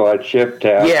 label, so I'd shift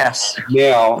tab. Yes.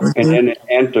 Mail, and then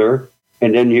enter,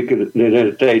 and then you can then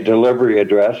it say delivery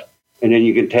address, and then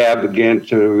you can tab again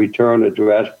to return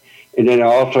address, and then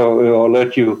also it will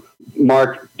let you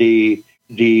mark the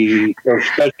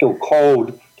special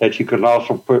code that you can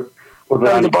also put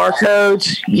on the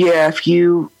barcodes. Yeah, if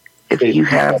you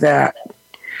have that,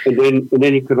 and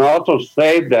then you can also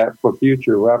save that for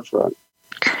future reference.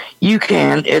 You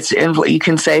can. You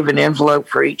can save an envelope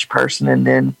for each person, and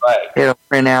then it'll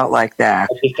print out like that.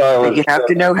 But you have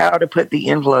to know how to put the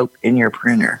envelope in your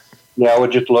printer. Yeah, I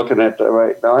was just looking at that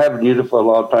right now. I haven't used it for a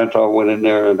long time, so I went in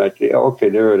there and I said, okay,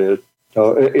 there it is.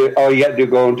 So all you got to do is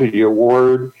go into your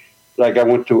Word. Like I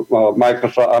went to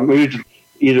Microsoft. I'm using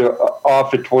either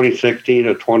Office 2016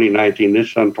 or 2019. This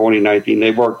is on 2019.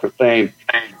 They work the same.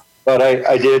 But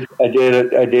I did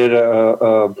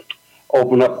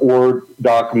open up Word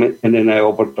document, and then I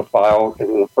opened the file,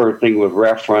 and the first thing was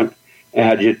reference, and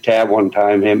I just tab one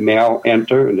time and mail,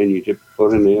 enter, and then you just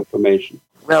put in the information.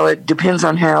 Well, it depends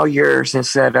on how yours is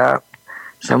set up.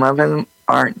 Some of them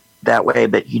aren't that way,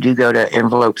 but you do go to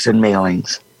envelopes and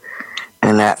mailings,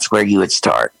 and that's where you would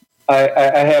start. I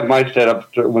have my set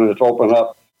up when it's open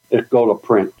up, it's go to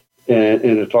print, and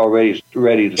it's already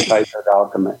ready to type the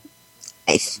document.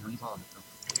 Nice.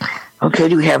 Okay,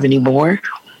 do we have any more?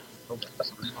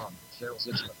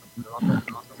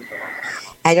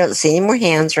 I don't see any more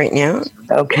hands right now.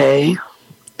 Okay.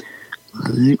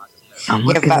 We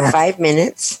have about 5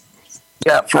 minutes.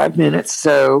 Yeah, 5 minutes.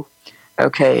 So,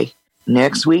 okay.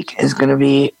 Next week is going to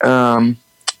be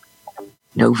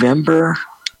November.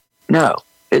 No,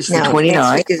 it's the 29th.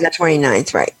 Next week is the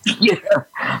 29th, right? Yeah.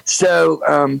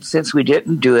 So, since we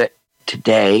didn't do it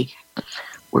today,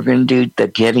 we're going to do the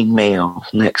Getting Mail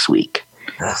next week.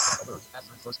 Ugh.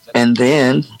 And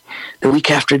then the week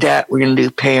after that, we're going to do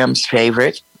Pam's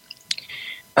favorite,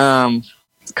 color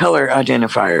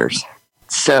identifiers.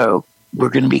 So we're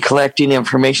going to be collecting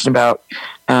information about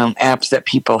apps that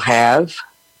people have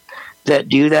that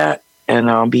do that, and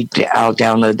I'll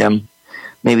download them,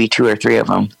 maybe 2 or 3 of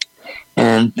them,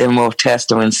 and then we'll test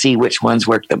them and see which ones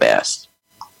work the best.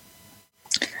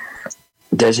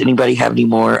 Does anybody have any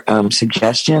more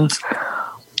suggestions?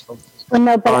 Well,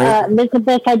 no, but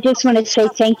Elizabeth, I just want to say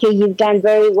thank you. You've done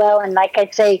very well. And like I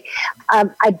say,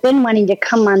 I've been wanting to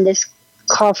come on this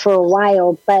call for a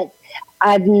while, but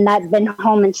I've not been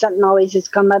home and something always has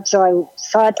come up. So I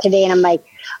saw it today and I'm like,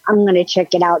 I'm going to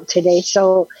check it out today.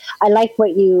 So I like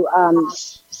what you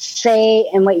say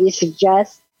and what you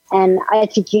suggest. And I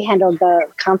think you handled the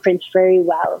conference very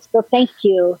well. So thank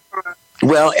you.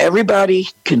 Well, everybody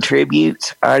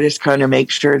contributes. I just kind of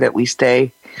make sure that we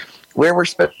stay where we're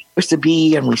supposed to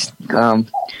be, and we,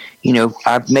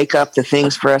 I make up the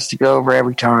things for us to go over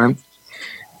every time.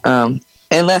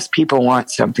 Unless people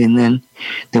want something, then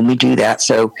we do that.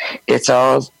 So it's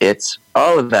all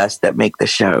of us that make the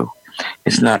show.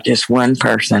 It's not just one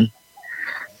person.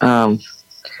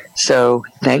 So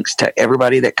thanks to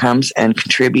everybody that comes and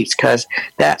contributes, because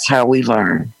that's how we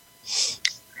learn.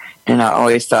 And I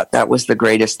always thought that was the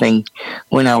greatest thing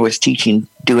when I was teaching,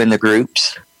 doing the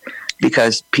groups,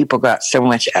 because people got so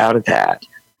much out of that.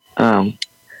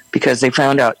 Because they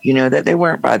found out, that they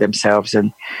weren't by themselves,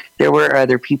 and there were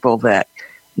other people that,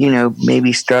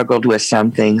 maybe struggled with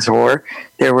some things, or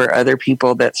there were other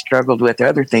people that struggled with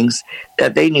other things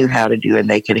that they knew how to do, and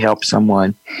they could help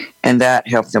someone, and that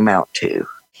helped them out too.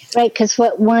 Right, because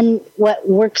what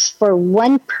works for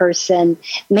one person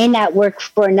may not work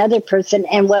for another person,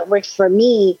 and what works for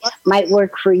me might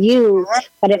work for you,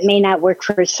 but it may not work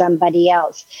for somebody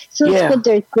else. So it's good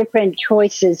there's different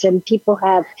choices, and people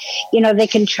have, they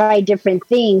can try different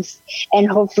things, and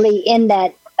hopefully in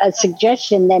that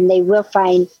suggestion, then they will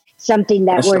find something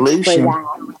that works for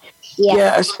them.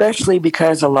 Yeah, especially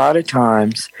because a lot of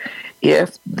times,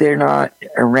 if they're not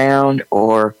around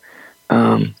or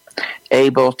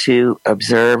able to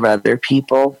observe other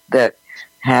people that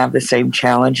have the same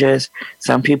challenges,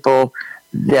 some people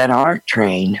that aren't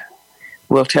trained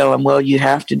will tell them, well, you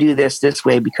have to do this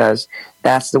way because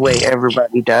that's the way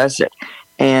everybody does it.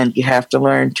 And you have to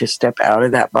learn to step out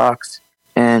of that box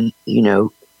and,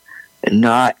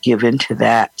 not give into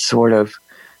that sort of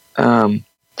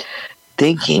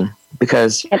thinking,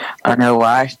 because I know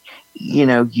I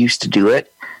used to do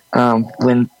it.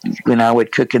 When I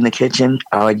would cook in the kitchen,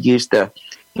 I would use the,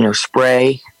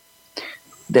 spray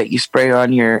that you spray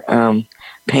on your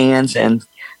pans, and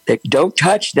they don't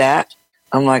touch that.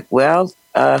 I'm like, well,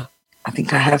 I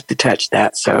think I have to touch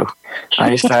that, so I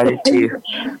decided to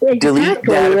delete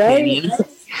that opinion.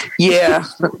 Yeah,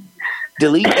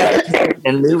 delete that opinion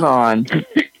and move on.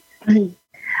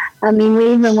 I mean,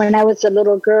 even when I was a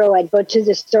little girl, I'd go to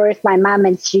the store with my mom,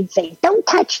 and she'd say, "Don't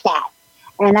touch that,"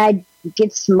 and I'd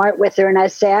get smart with her, and I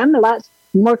say, I'm a lot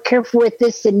more careful with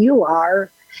this than you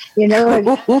are, I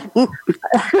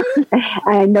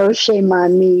know, shame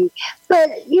on me, but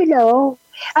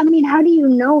I mean, how do you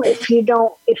know if you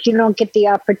don't get the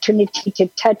opportunity to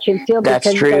touch and feel? That's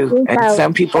because true, and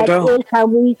some people don't. That is how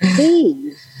we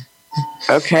see.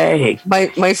 Okay.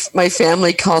 My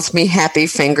family calls me Happy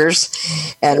Fingers,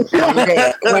 and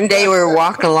one day we were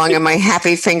walking along, and my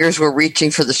happy fingers were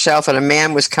reaching for the shelf, and a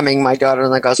man was coming. My daughter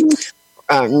and I goes,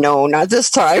 "No, not this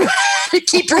time.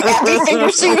 Keep your happy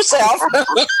fingers to yourself."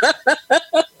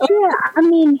 Yeah, I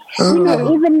mean,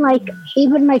 even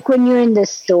like when you're in the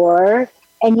store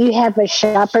and you have a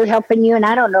shopper helping you, and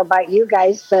I don't know about you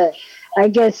guys, but I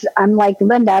guess I'm like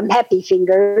Linda. I'm Happy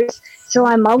Fingers. So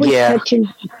I'm always touching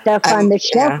stuff on the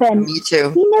shelf, and me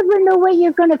too. You never know what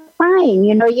you're going to find.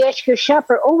 You ask your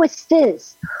shopper, "Oh, what's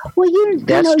this?" Well, you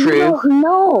don't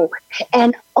know.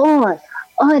 And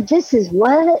this is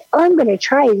what? Oh, I'm going to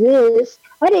try this.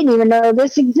 I didn't even know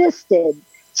this existed.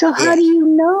 So how do you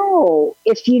know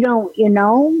if you don't?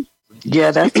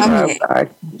 Yeah, that's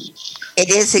it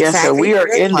is exactly. Yeah, so we are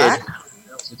ended.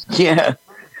 Yeah,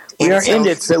 we are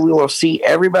ended. So we will see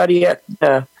everybody at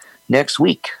next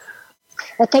week.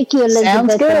 Thank you,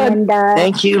 Elizabeth. And,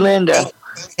 thank you, Linda.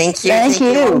 Thank you.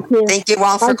 Thank you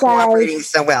all for cooperating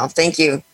so well. Thank you.